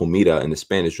back to comida in the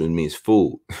Spanish, which means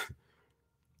food.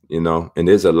 You know, and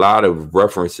there's a lot of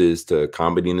references to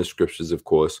comedy in the scriptures, of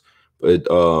course, but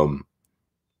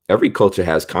every culture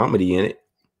has comedy in it.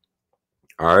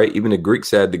 All right, even the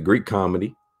Greeks had the Greek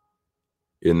comedy,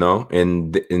 you know,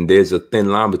 and there's a thin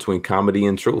line between comedy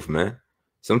and truth, man.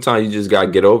 Sometimes you just gotta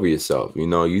get over yourself. You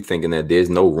know, you thinking that there's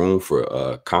no room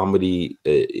for comedy,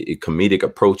 comedic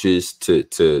approaches to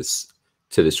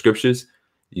the scriptures.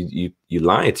 You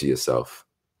lying to yourself.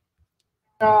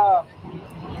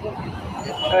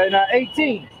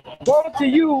 18. Woe to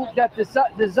you that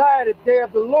desire the day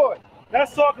of the Lord.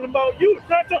 That's talking about you. It's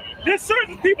not there's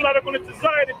certain people that are going to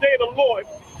desire the day of the Lord,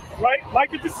 right?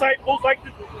 Like the disciples, like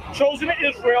the chosen of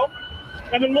Israel,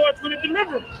 and the Lord's going to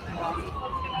deliver them.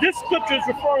 This scripture is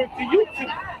referring to you two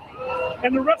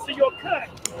and the rest of your kind.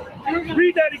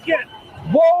 Read that again.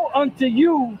 Woe unto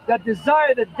you that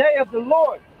desire the day of the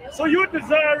Lord. So you're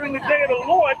desiring the day of the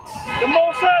Lord. The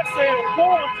Most High is saying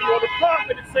woe unto you, or the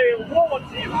prophet is saying woe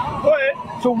unto you. Go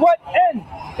ahead. To what end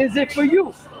is it for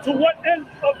you? To what end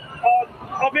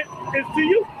of it is to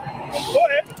you? Go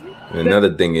ahead.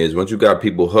 Another thing is, once you got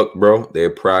people hooked, bro, their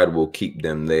pride will keep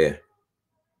them there.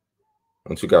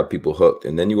 Once you got people hooked,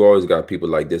 and then you always got people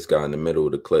like this guy in the middle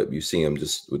of the clip. You see him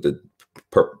just with the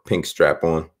pink strap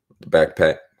on, the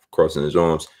backpack crossing his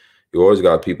arms. You always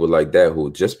got people like that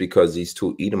who, just because these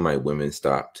two Edomite women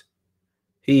stopped,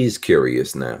 he's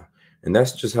curious now. And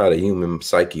that's just how the human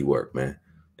psyche work, man.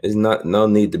 It's no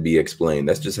need to be explained.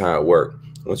 That's just how it works.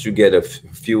 Once you get a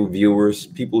few viewers,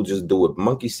 people just do what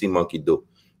monkey see, monkey do.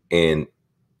 And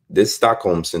there's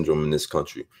Stockholm syndrome in this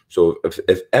country. So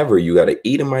if ever you got an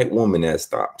Edomite woman that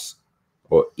stops,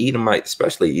 or Edomite,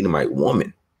 especially Edomite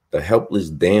woman, the helpless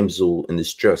damsel in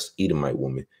distress Edomite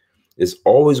woman, it's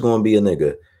always going to be a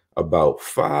nigga about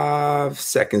 5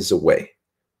 seconds away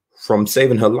from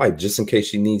saving her life, just in case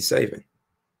she needs saving.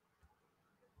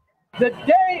 The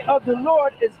day of the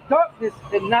Lord is darkness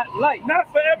and not light. Not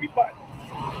for everybody,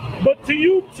 but to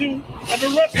you two and the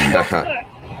rest of your time.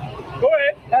 Go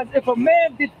ahead. As if a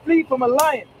man did flee from a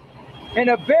lion and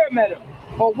a bear met him,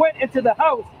 or went into the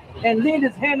house and leaned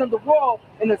his hand on the wall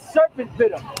and a serpent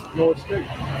bit him. No escape.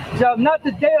 Shall not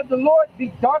the day of the Lord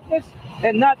be darkness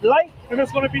and not light? And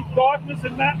it's going to be darkness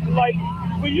and not light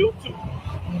for you two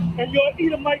and your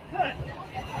Edomite kind.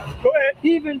 Go ahead.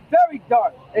 Even very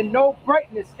dark and no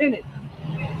brightness in it.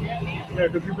 Yeah,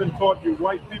 because you've been taught you're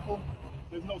white people.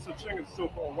 There's no such thing as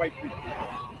so-called white people.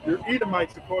 You're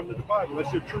Edomites according to the Bible.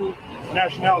 That's your true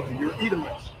nationality. You're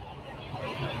Edomites.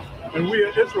 And we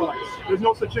are Israelites. There's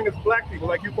no such thing as black people.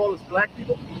 Like you call us black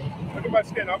people. Look at my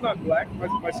skin. I'm not black.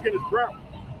 My skin is brown.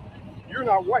 You're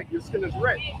not white. Your skin is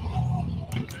red.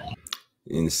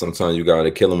 And sometimes you got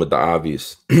to kill them with the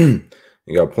obvious. You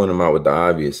got to point them out with the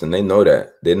obvious. And they know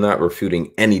that. They're not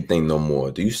refuting anything no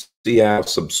more. Do you see how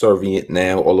subservient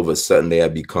now all of a sudden they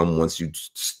have become once you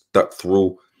stuck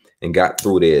through and got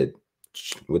through there?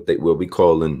 What we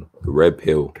call in the red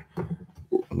pill,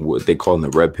 what they call in the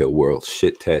red pill world,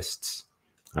 shit tests.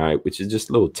 All right, which is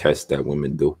just little tests that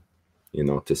women do, you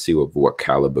know, to see what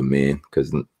caliber man,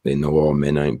 because they know all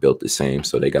men ain't built the same.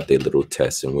 So they got their little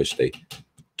tests in which they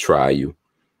try you.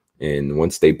 And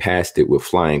once they passed it with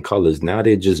flying colors, now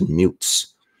they're just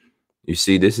mutes. You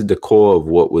see, this is the core of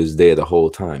what was there the whole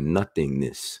time.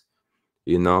 Nothingness,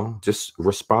 you know, just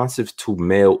responsive to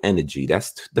male energy.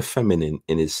 That's the feminine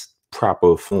in its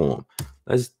proper form.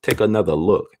 Let's take another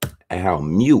look at how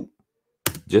mute,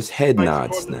 just head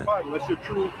nods now. That's your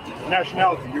true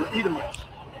nationality. You're Edomites.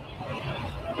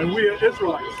 And we are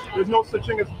Israelites. There's no such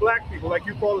thing as black people. Like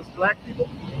you call us black people.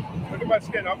 Look at my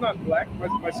skin. I'm not black.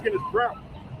 My skin is brown.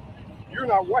 You're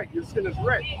not white. Your skin is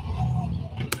red.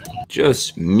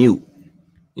 Just mute.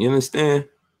 You understand?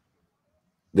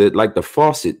 Like the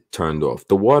faucet turned off.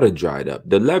 The water dried up.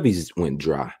 The levees went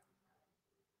dry.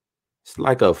 It's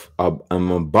like an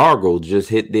embargo just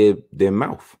hit their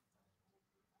mouth.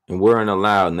 And weren't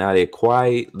allowed. Now they're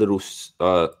quiet little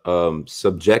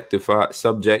subject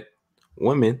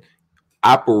women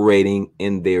operating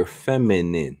in their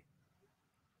feminine.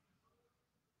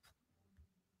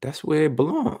 That's where it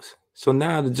belongs. So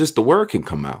now just the word can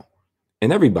come out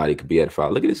and everybody could be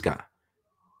edified. Look at this guy.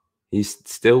 He's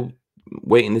still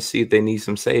waiting to see if they need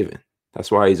some saving.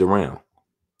 That's why he's around.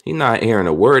 He's not hearing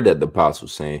a word that the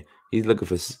apostle's saying. He's looking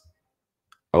for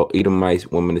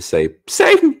Edomite woman to say,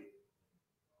 save me.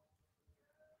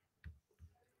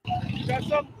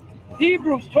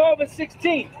 Hebrews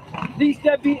 12:16. Lest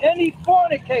there be any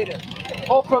fornicator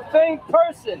or profane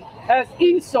person as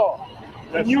Esau.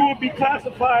 And you will be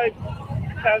classified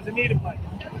as an Edomite.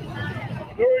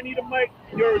 You're an Edomite.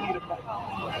 You're an Edomite.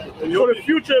 So the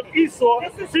future of Esau.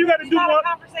 So you got to do not more. a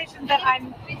conversation that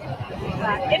I'm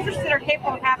interested or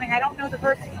capable of having. I don't know the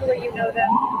verses the way you know them,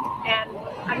 and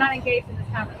I'm not engaged in this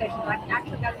conversation. Like,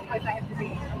 actually, that's the place I have to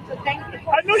be. So thank you.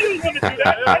 I knew you was going to do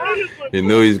that. I knew you was going to You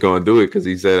knew he's gonna do it because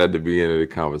he said at the beginning of the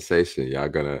conversation, y'all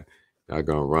gonna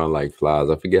run like flies.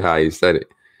 I forget how he said it,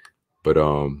 but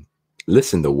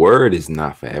listen, the word is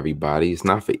not for everybody. It's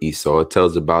not for Esau. It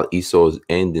tells about Esau's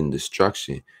end and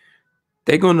destruction.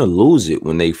 They're gonna lose it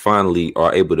when they finally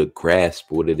are able to grasp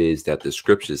what it is that the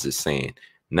scriptures is saying,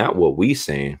 not what we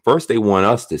saying. First, they want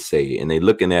us to say it, and they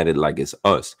looking at it like it's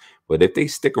us. But if they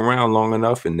stick around long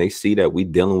enough and they see that we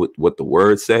dealing with what the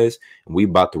word says, and we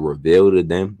about to reveal to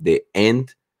them their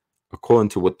end according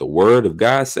to what the word of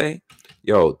God say,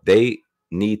 yo, they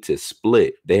need to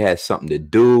split. They had something to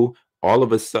do. All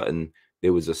of a sudden,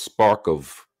 there was a spark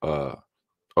of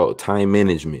time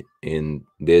management, and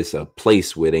there's a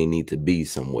place where they need to be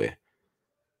somewhere.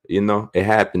 You know, it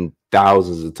happened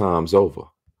thousands of times over.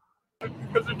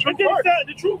 Because the But truth then hurts.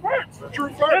 the truth hurts. The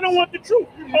truth They hurts. don't want the truth.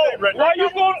 Oh, ready? why you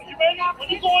going? You ready? When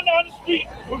you going down the street,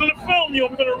 we're gonna film you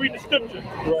and we're gonna read the scripture.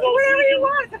 So Wherever you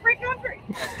want. It's a free country.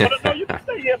 No, you can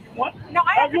stay here if you want. No,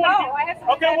 I have to you go. wanna I have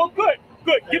to Okay, well, good.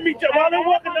 Give me while they're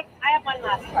walking. I have one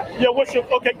last question Yeah, what's your?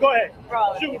 Okay, go ahead. for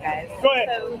all of Shoot. you guys. Go ahead.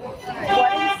 So,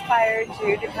 what inspired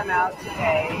you to come out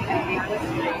today and be on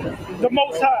the streets? The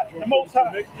Most High. The Most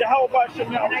High. Yahweh Shem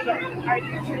Are Yahweh.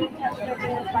 you truly touched and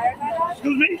been inspired by that?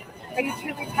 Excuse me? Are you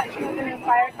truly touched and been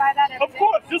inspired by that? Of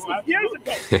course, this was years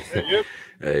ago.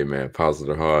 Hey man, Apostle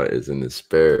the Heart is in the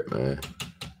spirit, man.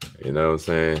 You know what I'm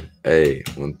saying? Hey,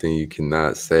 one thing you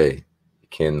cannot say, you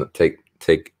can't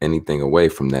take anything away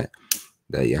from that.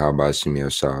 That Yahweh Shem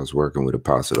Shah is working with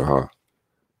Apostle the Heart.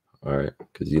 All right,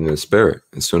 because you're in the spirit.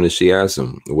 As soon as she asked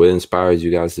him, what inspires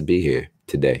you guys to be here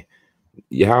today?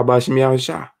 Yahweh Shem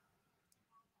Shah.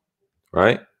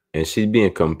 Right? And she's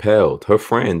being compelled. Her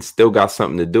friends still got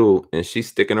something to do, and she's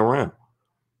sticking around.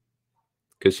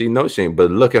 Because she knows she ain't.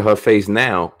 But look at her face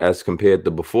now as compared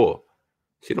to before.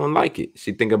 She don't like it.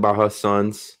 She think about her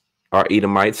sons are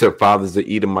Edomites. Her father's an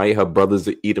Edomite. Her brother's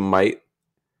an Edomite.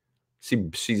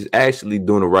 She's actually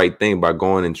doing the right thing by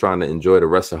going and trying to enjoy the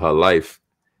rest of her life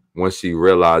once she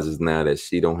realizes now that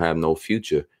she don't have no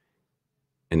future.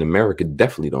 And America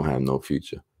definitely don't have no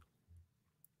future.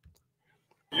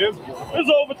 It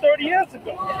was over 30 years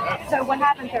ago. So, what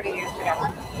happened 30 years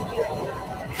ago?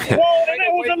 Well, and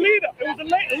it was a leader. It was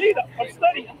a leader of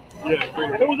studying.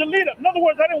 It was a leader. In other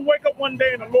words, I didn't wake up one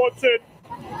day and the Lord said,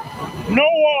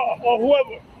 Noah or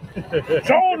whoever,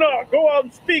 Jonah, go out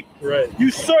and speak. Right.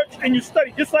 You search and you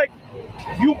study. Just like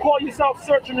you call yourself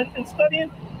searching and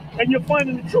studying, and you're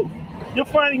finding the truth. You're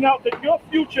finding out that your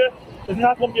future is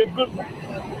not going to be a good one.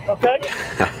 Okay?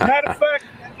 Matter of fact,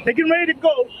 they're getting ready to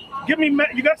go. Give me,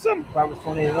 you got something? Proverbs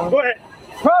 28:1. Go ahead.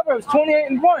 Proverbs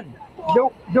 28:1.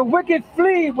 The wicked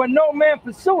flee when no man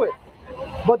pursue it,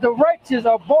 but the righteous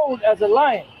are bold as a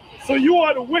lion. So you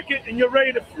are the wicked and you're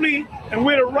ready to flee, and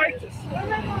we're the righteous.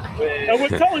 And we're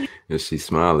telling you. And she's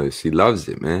smiling. She loves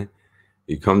it, man.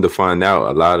 You come to find out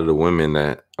a lot of the women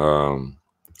that,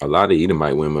 a lot of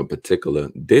Edomite women in particular,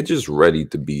 they're just ready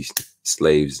to be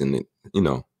slaves. And, you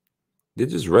know, they're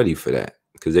just ready for that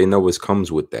because they know what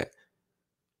comes with that.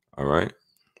 All right.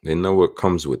 They know what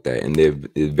comes with that. And they're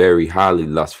very highly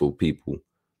lustful people,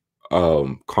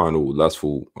 carnal,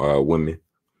 lustful women.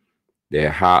 They're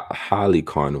highly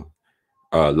carnal,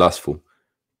 lustful.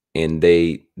 And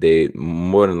they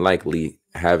more than likely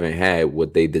haven't had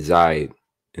what they desired,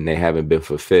 and they haven't been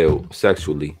fulfilled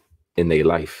sexually in their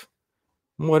life.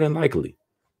 More than likely.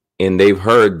 And they've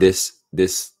heard this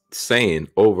saying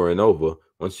over and over,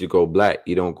 once you go black,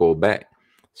 you don't go back.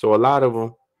 So a lot of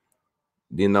them,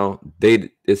 you know,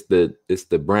 it's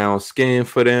the brown skin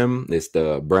for them, it's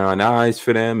the brown eyes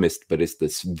for them, but it's the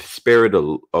spirit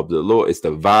of the Lord, it's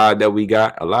the vibe that we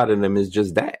got. A lot of them is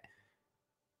just that.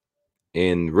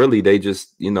 And really they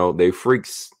just, you know, they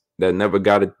freaks that never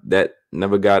got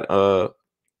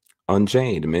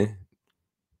unchained, man.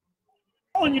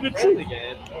 Telling you the truth.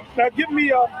 Now give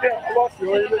me I lost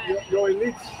you. Your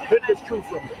elites hit this truth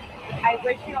from me. I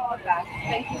wish you all the best.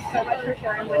 Thank you so much for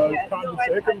sharing with us.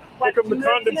 Here come the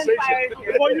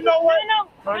condensation. Well, you know what?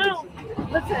 No.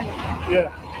 Listen.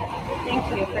 Yeah.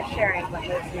 Thank you for sharing what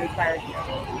was inspired you.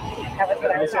 That was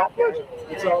what I was It's our after. pleasure.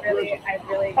 It's And our I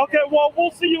really. Okay, well,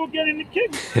 we'll see you again in the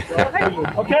kingdom.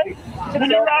 Okay?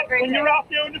 When you're out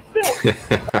there in the field.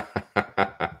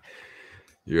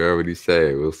 You already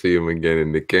said we'll see him again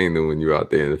in the kingdom when you're out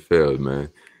there in the field, man.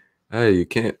 Hey, you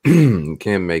can't you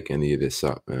can't make any of this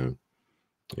up, man.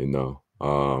 You know,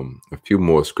 a few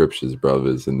more scriptures,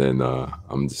 brothers, and then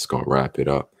I'm just gonna wrap it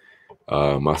up.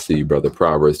 I see you, brother.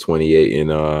 Proverbs 28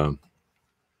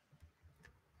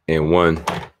 and 1.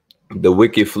 The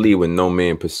wicked flee when no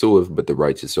man pursueth, but the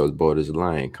righteous are as bold as a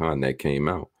lion. That came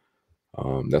out.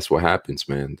 That's what happens,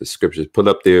 man. The scriptures put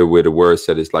up there where the word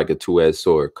said it's like a two-edged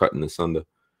sword, cutting asunder.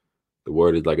 The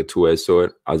word is like a two-edged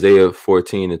sword. Isaiah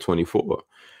 14 and 24.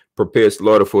 Prepare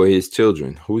slaughter for his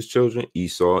children. Whose children?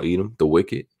 Esau, Edom, the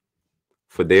wicked.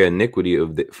 For their iniquity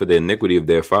of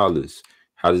their fathers.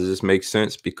 How does this make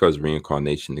sense? Because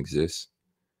reincarnation exists.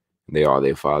 They are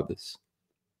their fathers.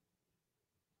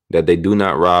 That they do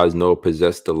not rise nor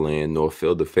possess the land nor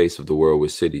fill the face of the world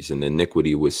with cities. And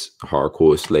iniquity was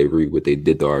hardcore slavery, what they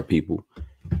did to our people.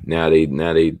 Now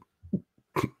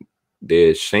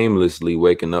they're shamelessly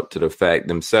waking up to the fact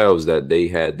themselves that they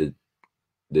had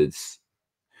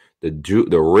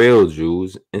the real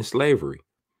Jews in slavery.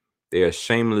 They are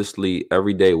shamelessly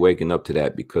every day waking up to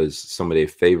that because some of their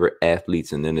favorite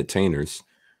athletes and entertainers,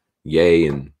 Ye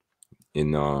and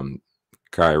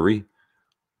Kyrie,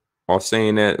 are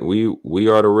saying that we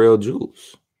are the real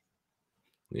Jews.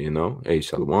 You know, hey,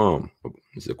 Shalom,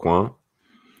 Zaquan.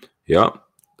 Yep.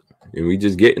 And we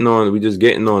just getting on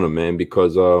them, man,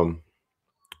 because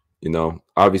you know,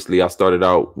 obviously I started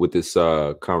out with this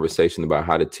conversation about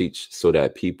how to teach so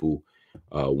that people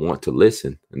want to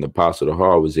listen. And the Apostle of the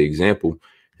Heart was the example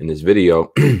in this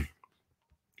video.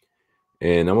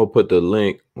 And I'm gonna put the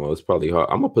link. Well, it's probably hard.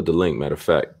 I'm gonna put the link. Matter of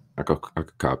fact, I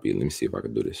could copy it. Let me see if I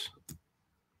can do this.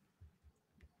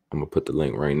 I'm gonna put the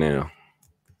link right now.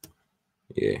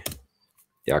 Yeah,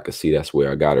 I can see that's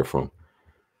where I got it from.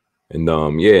 And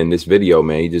yeah, in this video,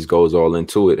 man, he just goes all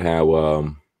into it.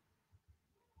 How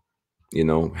you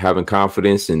know, having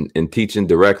confidence and teaching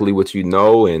directly what you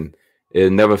know, and it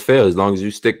never fails as long as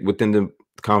you stick within the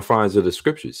confines of the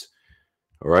scriptures.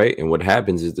 All right. And what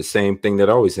happens is the same thing that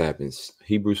always happens.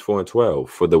 Hebrews 4 and 12.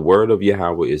 For the word of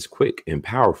Yahweh is quick and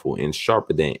powerful and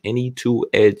sharper than any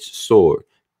two-edged sword,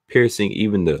 piercing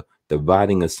even the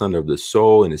dividing asunder of the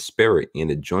soul and the spirit and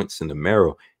the joints and the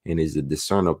marrow, and is the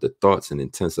discerner of the thoughts and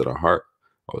intents of the heart.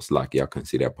 Oh, it's like y'all couldn't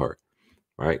see that part.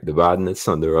 Right, dividing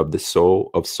asunder of the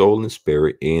soul and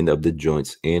spirit, and of the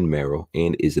joints and marrow,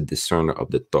 and is a discerner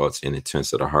of the thoughts and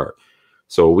intents of the heart.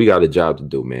 So we got a job to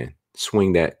do, man.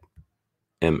 Swing that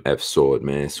MF sword,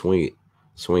 man. Swing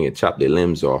it, chop their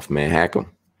limbs off, man. Hack them.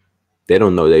 They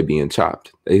don't know they being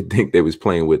chopped. They think they was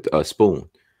playing with a spoon.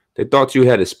 They thought you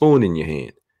had a spoon in your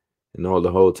hand, and all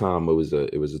the whole time it was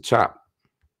a chop.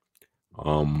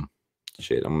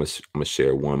 Shit, I'm gonna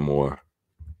share one more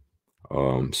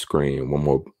screen, one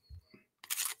more,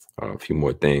 a few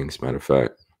more things, matter of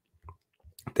fact,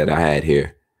 that I had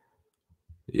here.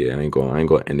 Yeah, I ain't gonna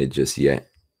end it just yet.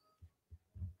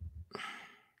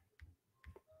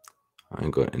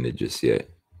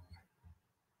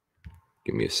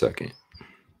 Give me a second.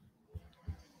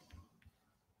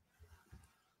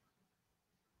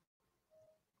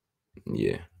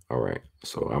 Yeah, all right.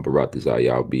 So I'm about this out.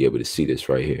 Y'all be able to see this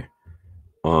right here.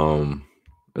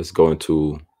 Let's go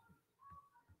into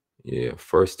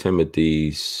 1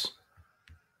 Timothy's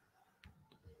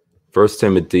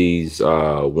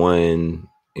 1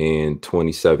 and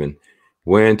 27.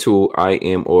 Whereunto I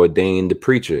am ordained the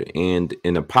preacher and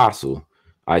an apostle.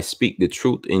 I speak the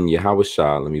truth in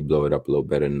Yahushua. Let me blow it up a little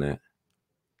better than that.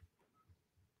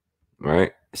 All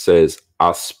right. It says,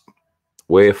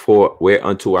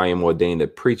 whereunto I am ordained a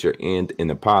preacher and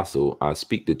an apostle. I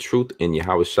speak the truth in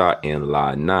Yahushua and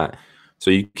lie not.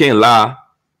 So you can't lie.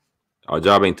 Our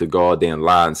job ain't to go out there and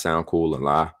lie and sound cool and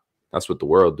lie. That's what the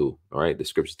world do. All right. The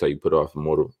scriptures tell you put off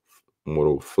mortal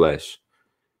flesh,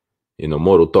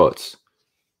 mortal thoughts.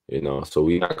 So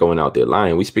we're not going out there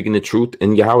lying. We speaking the truth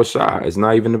in Yahushua. It's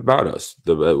not even about us.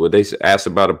 What they asked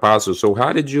about apostles. So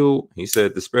how did you? He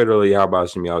said, the spirit of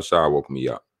Yahushua woke me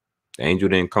up. The angel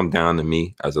didn't come down to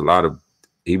me, as a lot of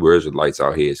Hebrew Israelites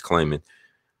out here is claiming.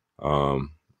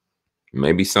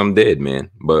 Maybe some did,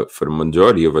 man. But for the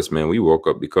majority of us, man, we woke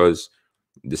up because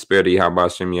the spirit of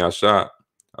Yahushua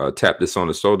tapped us on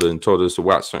the shoulder and told us to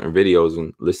watch certain videos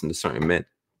and listen to certain men.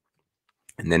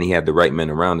 And then he had the right men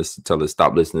around us to tell us,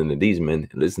 stop listening to these men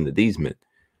and listen to these men,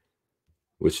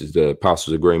 which is the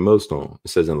apostles of Great Millstone.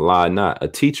 It says, and lie not, a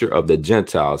teacher of the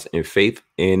Gentiles in faith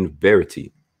and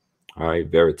verity. All right,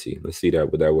 verity. Let's see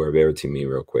what that word verity mean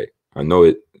real quick. I know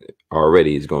it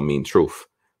already is going to mean truth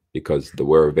because the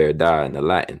word verdi in the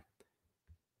Latin.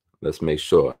 Let's make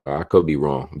sure. I could be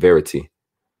wrong. Verity.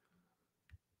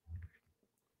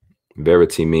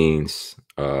 Verity means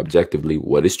objectively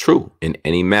what is true in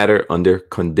any matter under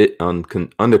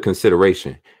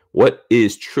consideration. What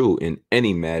is true in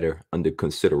any matter under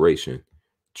consideration?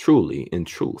 Truly, in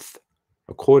truth,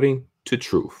 according to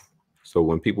truth. So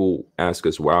when people ask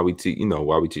us why we teach,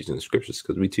 why we teaching the scriptures,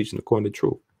 because we teaching according to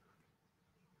truth.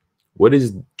 What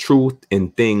is truth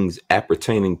in things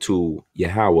appertaining to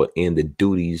Yahweh and the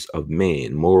duties of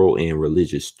man, moral and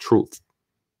religious truth?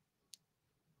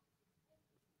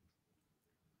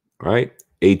 Right?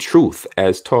 A truth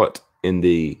as taught in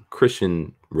the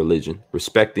Christian religion,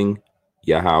 respecting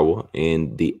Yahweh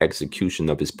and the execution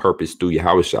of his purpose through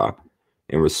Yahushua,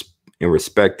 and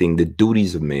respecting the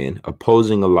duties of man,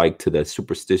 opposing alike to the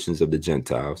superstitions of the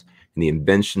Gentiles and the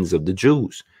inventions of the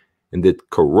Jews, and the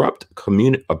corrupt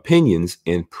opinions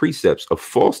and precepts of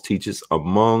false teachers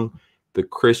among the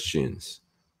Christians.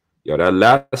 Yo, that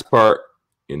last part,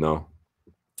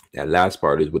 that last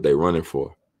part is what they're running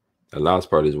for. That last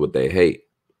part is what they hate.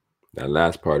 That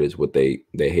last part is what they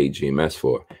hate GMS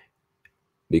for.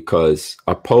 Because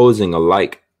opposing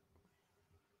alike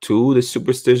to the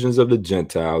superstitions of the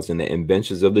Gentiles and the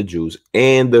inventions of the Jews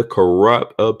and the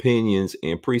corrupt opinions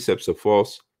and precepts of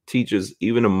false teachers,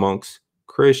 even amongst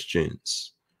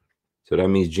Christians. So that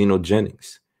means Geno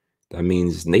Jennings. That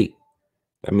means Nate.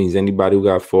 That means anybody who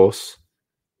got false,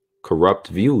 corrupt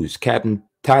views. Captain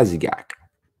Taziak.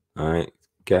 All right.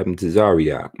 Captain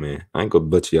Tazariak, man. I ain't gonna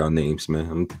butcher y'all names, man.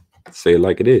 I'm gonna say it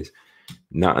like it is.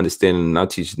 Not understanding, not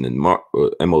teaching the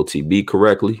MOTB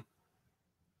correctly.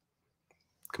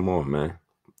 Come on, man.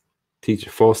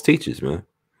 False teachers, man.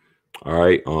 All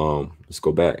right. Let's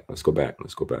go back. Let's go back.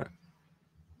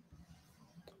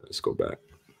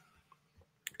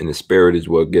 And the spirit is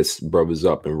what gets brothers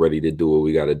up and ready to do what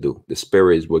we got to do. The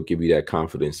spirit is what give you that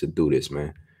confidence to do this,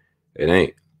 man. It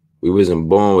ain't. We wasn't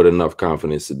born with enough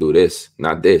confidence to do this.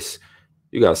 Not this.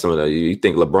 You got some of that. You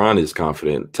think LeBron is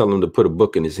confident. Tell him to put a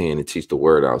book in his hand and teach the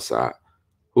word outside.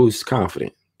 Who's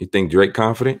confident? You think Drake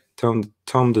confident? Tell him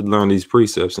to learn these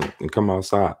precepts and come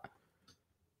outside.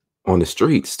 On the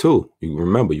streets, too. You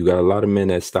remember, you got a lot of men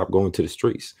that stopped going to the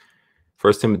streets.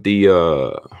 1 Timothy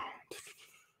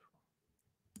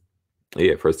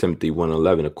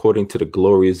 1:11, according to the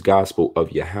glorious gospel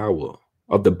of Yahweh,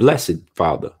 of the blessed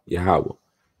Father, Yahweh,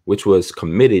 which was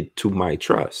committed to my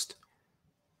trust.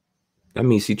 That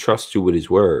means he trusts you with his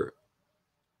word,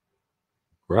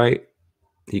 right?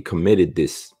 He committed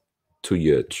this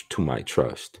to my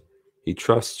trust. He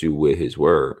trusts you with his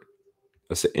word.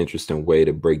 That's an interesting way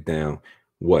to break down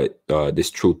what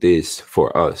this truth is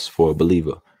for us, for a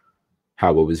believer,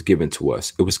 how it was given to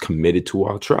us. It was committed to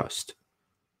our trust.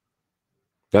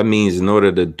 That means in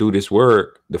order to do this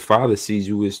work, the Father sees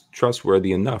you as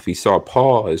trustworthy enough. He saw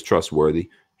Paul as trustworthy.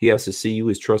 He has to see you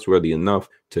as trustworthy enough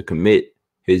to commit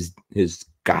his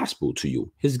gospel to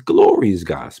you, his glorious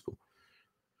gospel.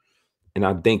 And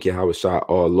I thank Yahushua,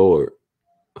 our Lord,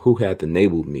 who hath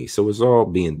enabled me. So it's all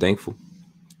being thankful.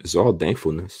 It's all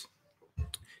thankfulness.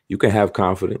 You can have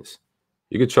confidence.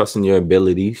 You can trust in your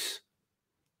abilities.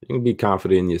 You can be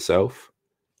confident in yourself.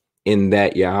 In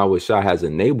that Yahushua has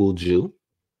enabled you.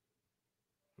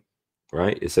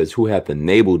 Right? It says, who hath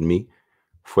enabled me,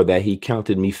 for that he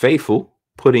counted me faithful,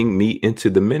 putting me into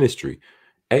the ministry.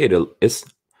 Hey,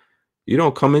 you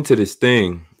don't come into this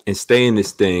thing and stay in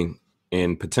this thing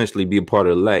and potentially be a part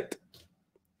of the elect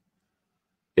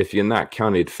if you're not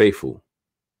counted faithful.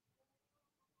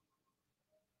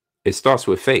 It starts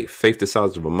with faith. Faith the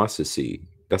size of a mustard seed.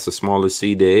 That's the smallest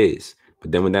seed there is.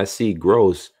 But then when that seed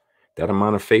grows, that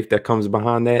amount of faith that comes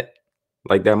behind that,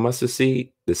 like that mustard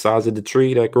seed, the size of the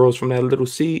tree that grows from that little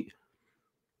seed.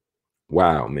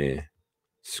 Wow, man.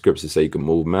 Scriptures say you can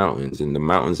move mountains, and the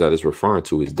mountains that it's referring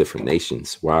to is different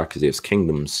nations. Why? Because there's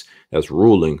kingdoms that's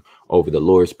ruling over the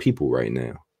Lord's people right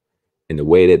now. And the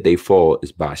way that they fall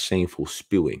is by shameful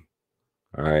spewing.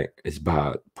 All right. It's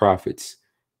by prophets.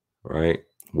 Right.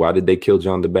 Why did they kill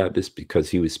John the Baptist? Because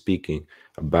he was speaking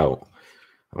about,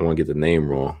 I don't want to get the name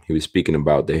wrong. He was speaking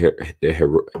about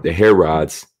the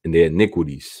Herods and their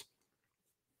iniquities.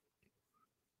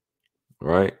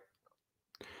 Right.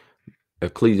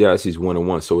 Ecclesiastes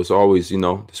 1:1. So it's always,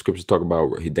 the scriptures talk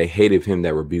about they hated him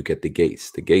that rebuke at the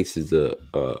gates. The gates is the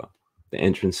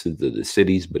entrances to the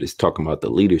cities, but it's talking about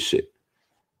the leadership.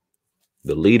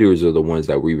 The leaders are the ones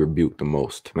that we rebuke the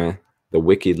most, man. The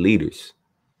wicked leaders.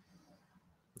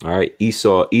 All right.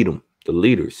 Esau, Edom, the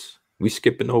leaders. We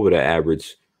skipping over the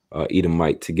average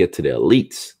Edomite to get to the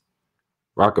elites.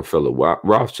 Rockefeller,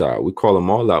 Rothschild. We call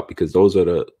them all out because those are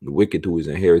the wicked who has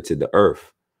inherited the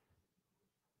earth.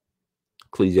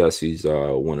 Ecclesiastes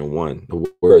 1:1.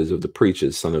 The words of the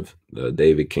preacher, son of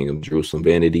David, king of Jerusalem.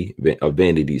 Vanity of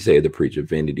vanity, say the preacher.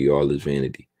 Vanity, all is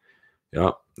vanity.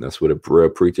 Yep, that's what a real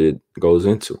preacher goes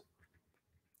into.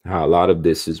 How a lot of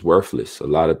this is worthless. A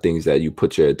lot of things that you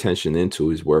put your attention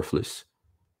into is worthless.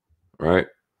 Right?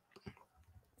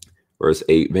 Verse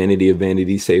 8, vanity of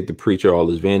vanity, save the preacher,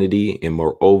 all is vanity. And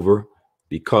moreover,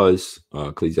 because,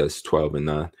 Ecclesiastes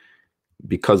 12:9,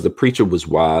 because the preacher was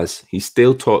wise, he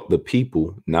still taught the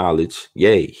people knowledge.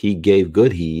 Yea, he gave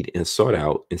good heed and sought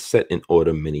out and set in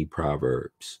order many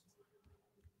proverbs.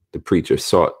 The preacher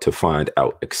sought to find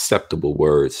out acceptable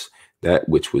words, that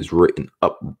which was written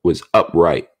up was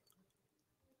upright.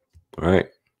 All right.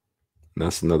 And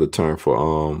that's another term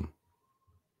for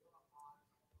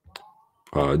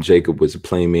Jacob was a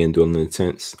plain man dwelling in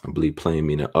tents. I believe plain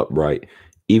meaning upright,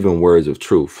 even words of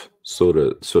truth. So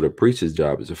the preacher's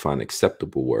job is to find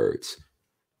acceptable words.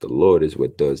 The Lord is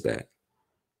what does that.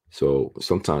 So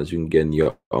sometimes you can get in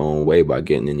your own way by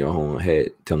getting in your own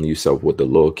head, telling yourself what the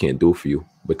Lord can't do for you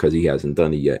because he hasn't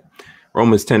done it yet.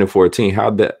 Romans 10:14,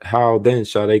 how then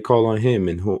shall they call on him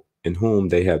in whom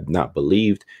they have not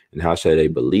believed? And how shall they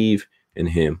believe in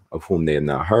him of whom they have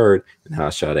not heard? And how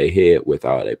shall they hear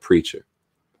without a preacher?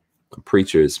 A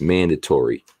preacher is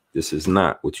mandatory. This is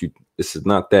not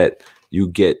that you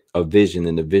get a vision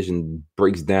and the vision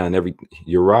breaks down everything.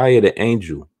 Uriah the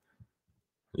angel,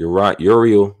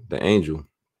 Uriel the angel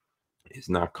is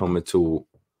not coming to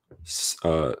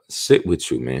sit with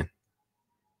you, man.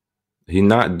 He's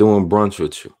not doing brunch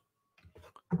with you,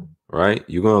 right?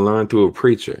 You're going to learn through a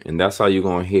preacher, and that's how you're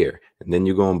going to hear. And then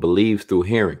you're going to believe through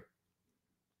hearing.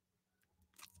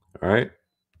 All right?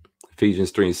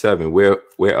 Ephesians 3:7,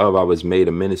 whereof I was made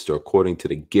a minister according to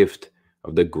the gift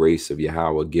of the grace of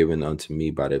Yahweh given unto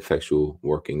me by the effectual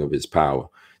working of his power.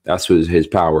 That's what his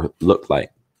power looked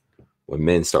like. When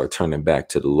men start turning back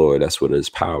to the Lord, that's what his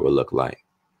power looked like.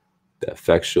 The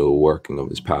effectual working of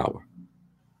his power.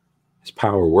 His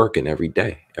power working every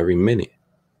day, every minute.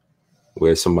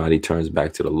 Where somebody turns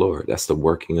back to the Lord. That's the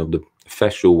working of the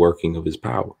effectual working of his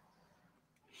power.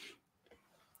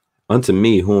 Unto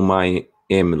me, whom I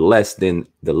am less than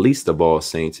the least of all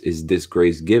saints, is this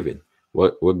grace given.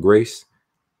 What grace?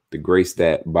 The grace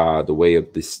that by the way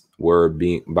of this word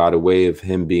being, by the way of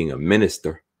him being a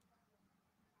minister,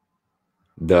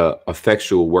 the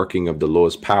effectual working of the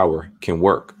Lord's power can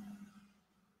work.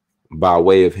 By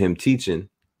way of him teaching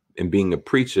and being a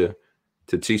preacher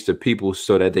to teach the people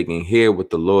so that they can hear what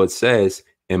the Lord says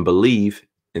and believe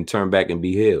and turn back and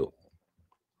be healed.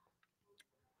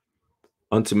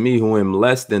 Unto me, who am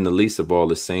less than the least of all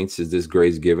the saints, is this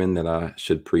grace given that I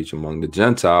should preach among the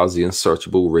Gentiles the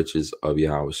unsearchable riches of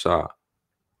Yahweh Shah.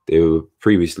 They were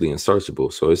previously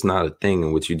unsearchable. So it's not a thing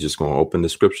in which you're just going to open the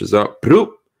scriptures up.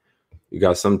 Bloop. You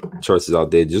got some churches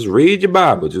out there, just read your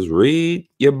Bible. Just read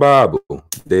your Bible.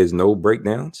 There's no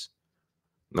breakdowns,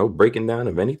 no breaking down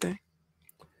of anything.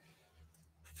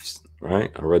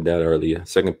 Right? I read that earlier.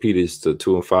 2 Peter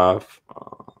 2:5.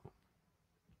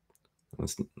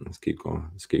 Let's keep going.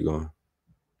 Let's keep going.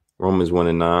 Romans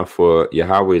 1:9. For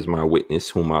Yahweh is my witness,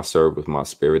 whom I serve with my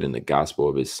spirit in the gospel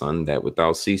of his son, that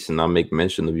without ceasing I make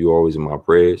mention of you always in my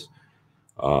prayers.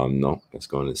 No, let's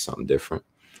go into something different.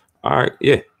 All right,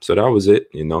 yeah. So that was it,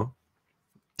 you know.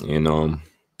 And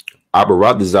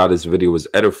Abaradazah, this video was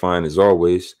edifying as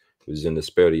always. It was in the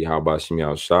spirit of Yahweh Shem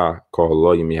Yahweh Shah.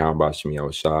 Call Yahweh Shem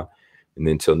Yahweh Shah. And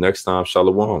until next time,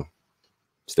 Shalom.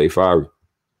 Stay fiery.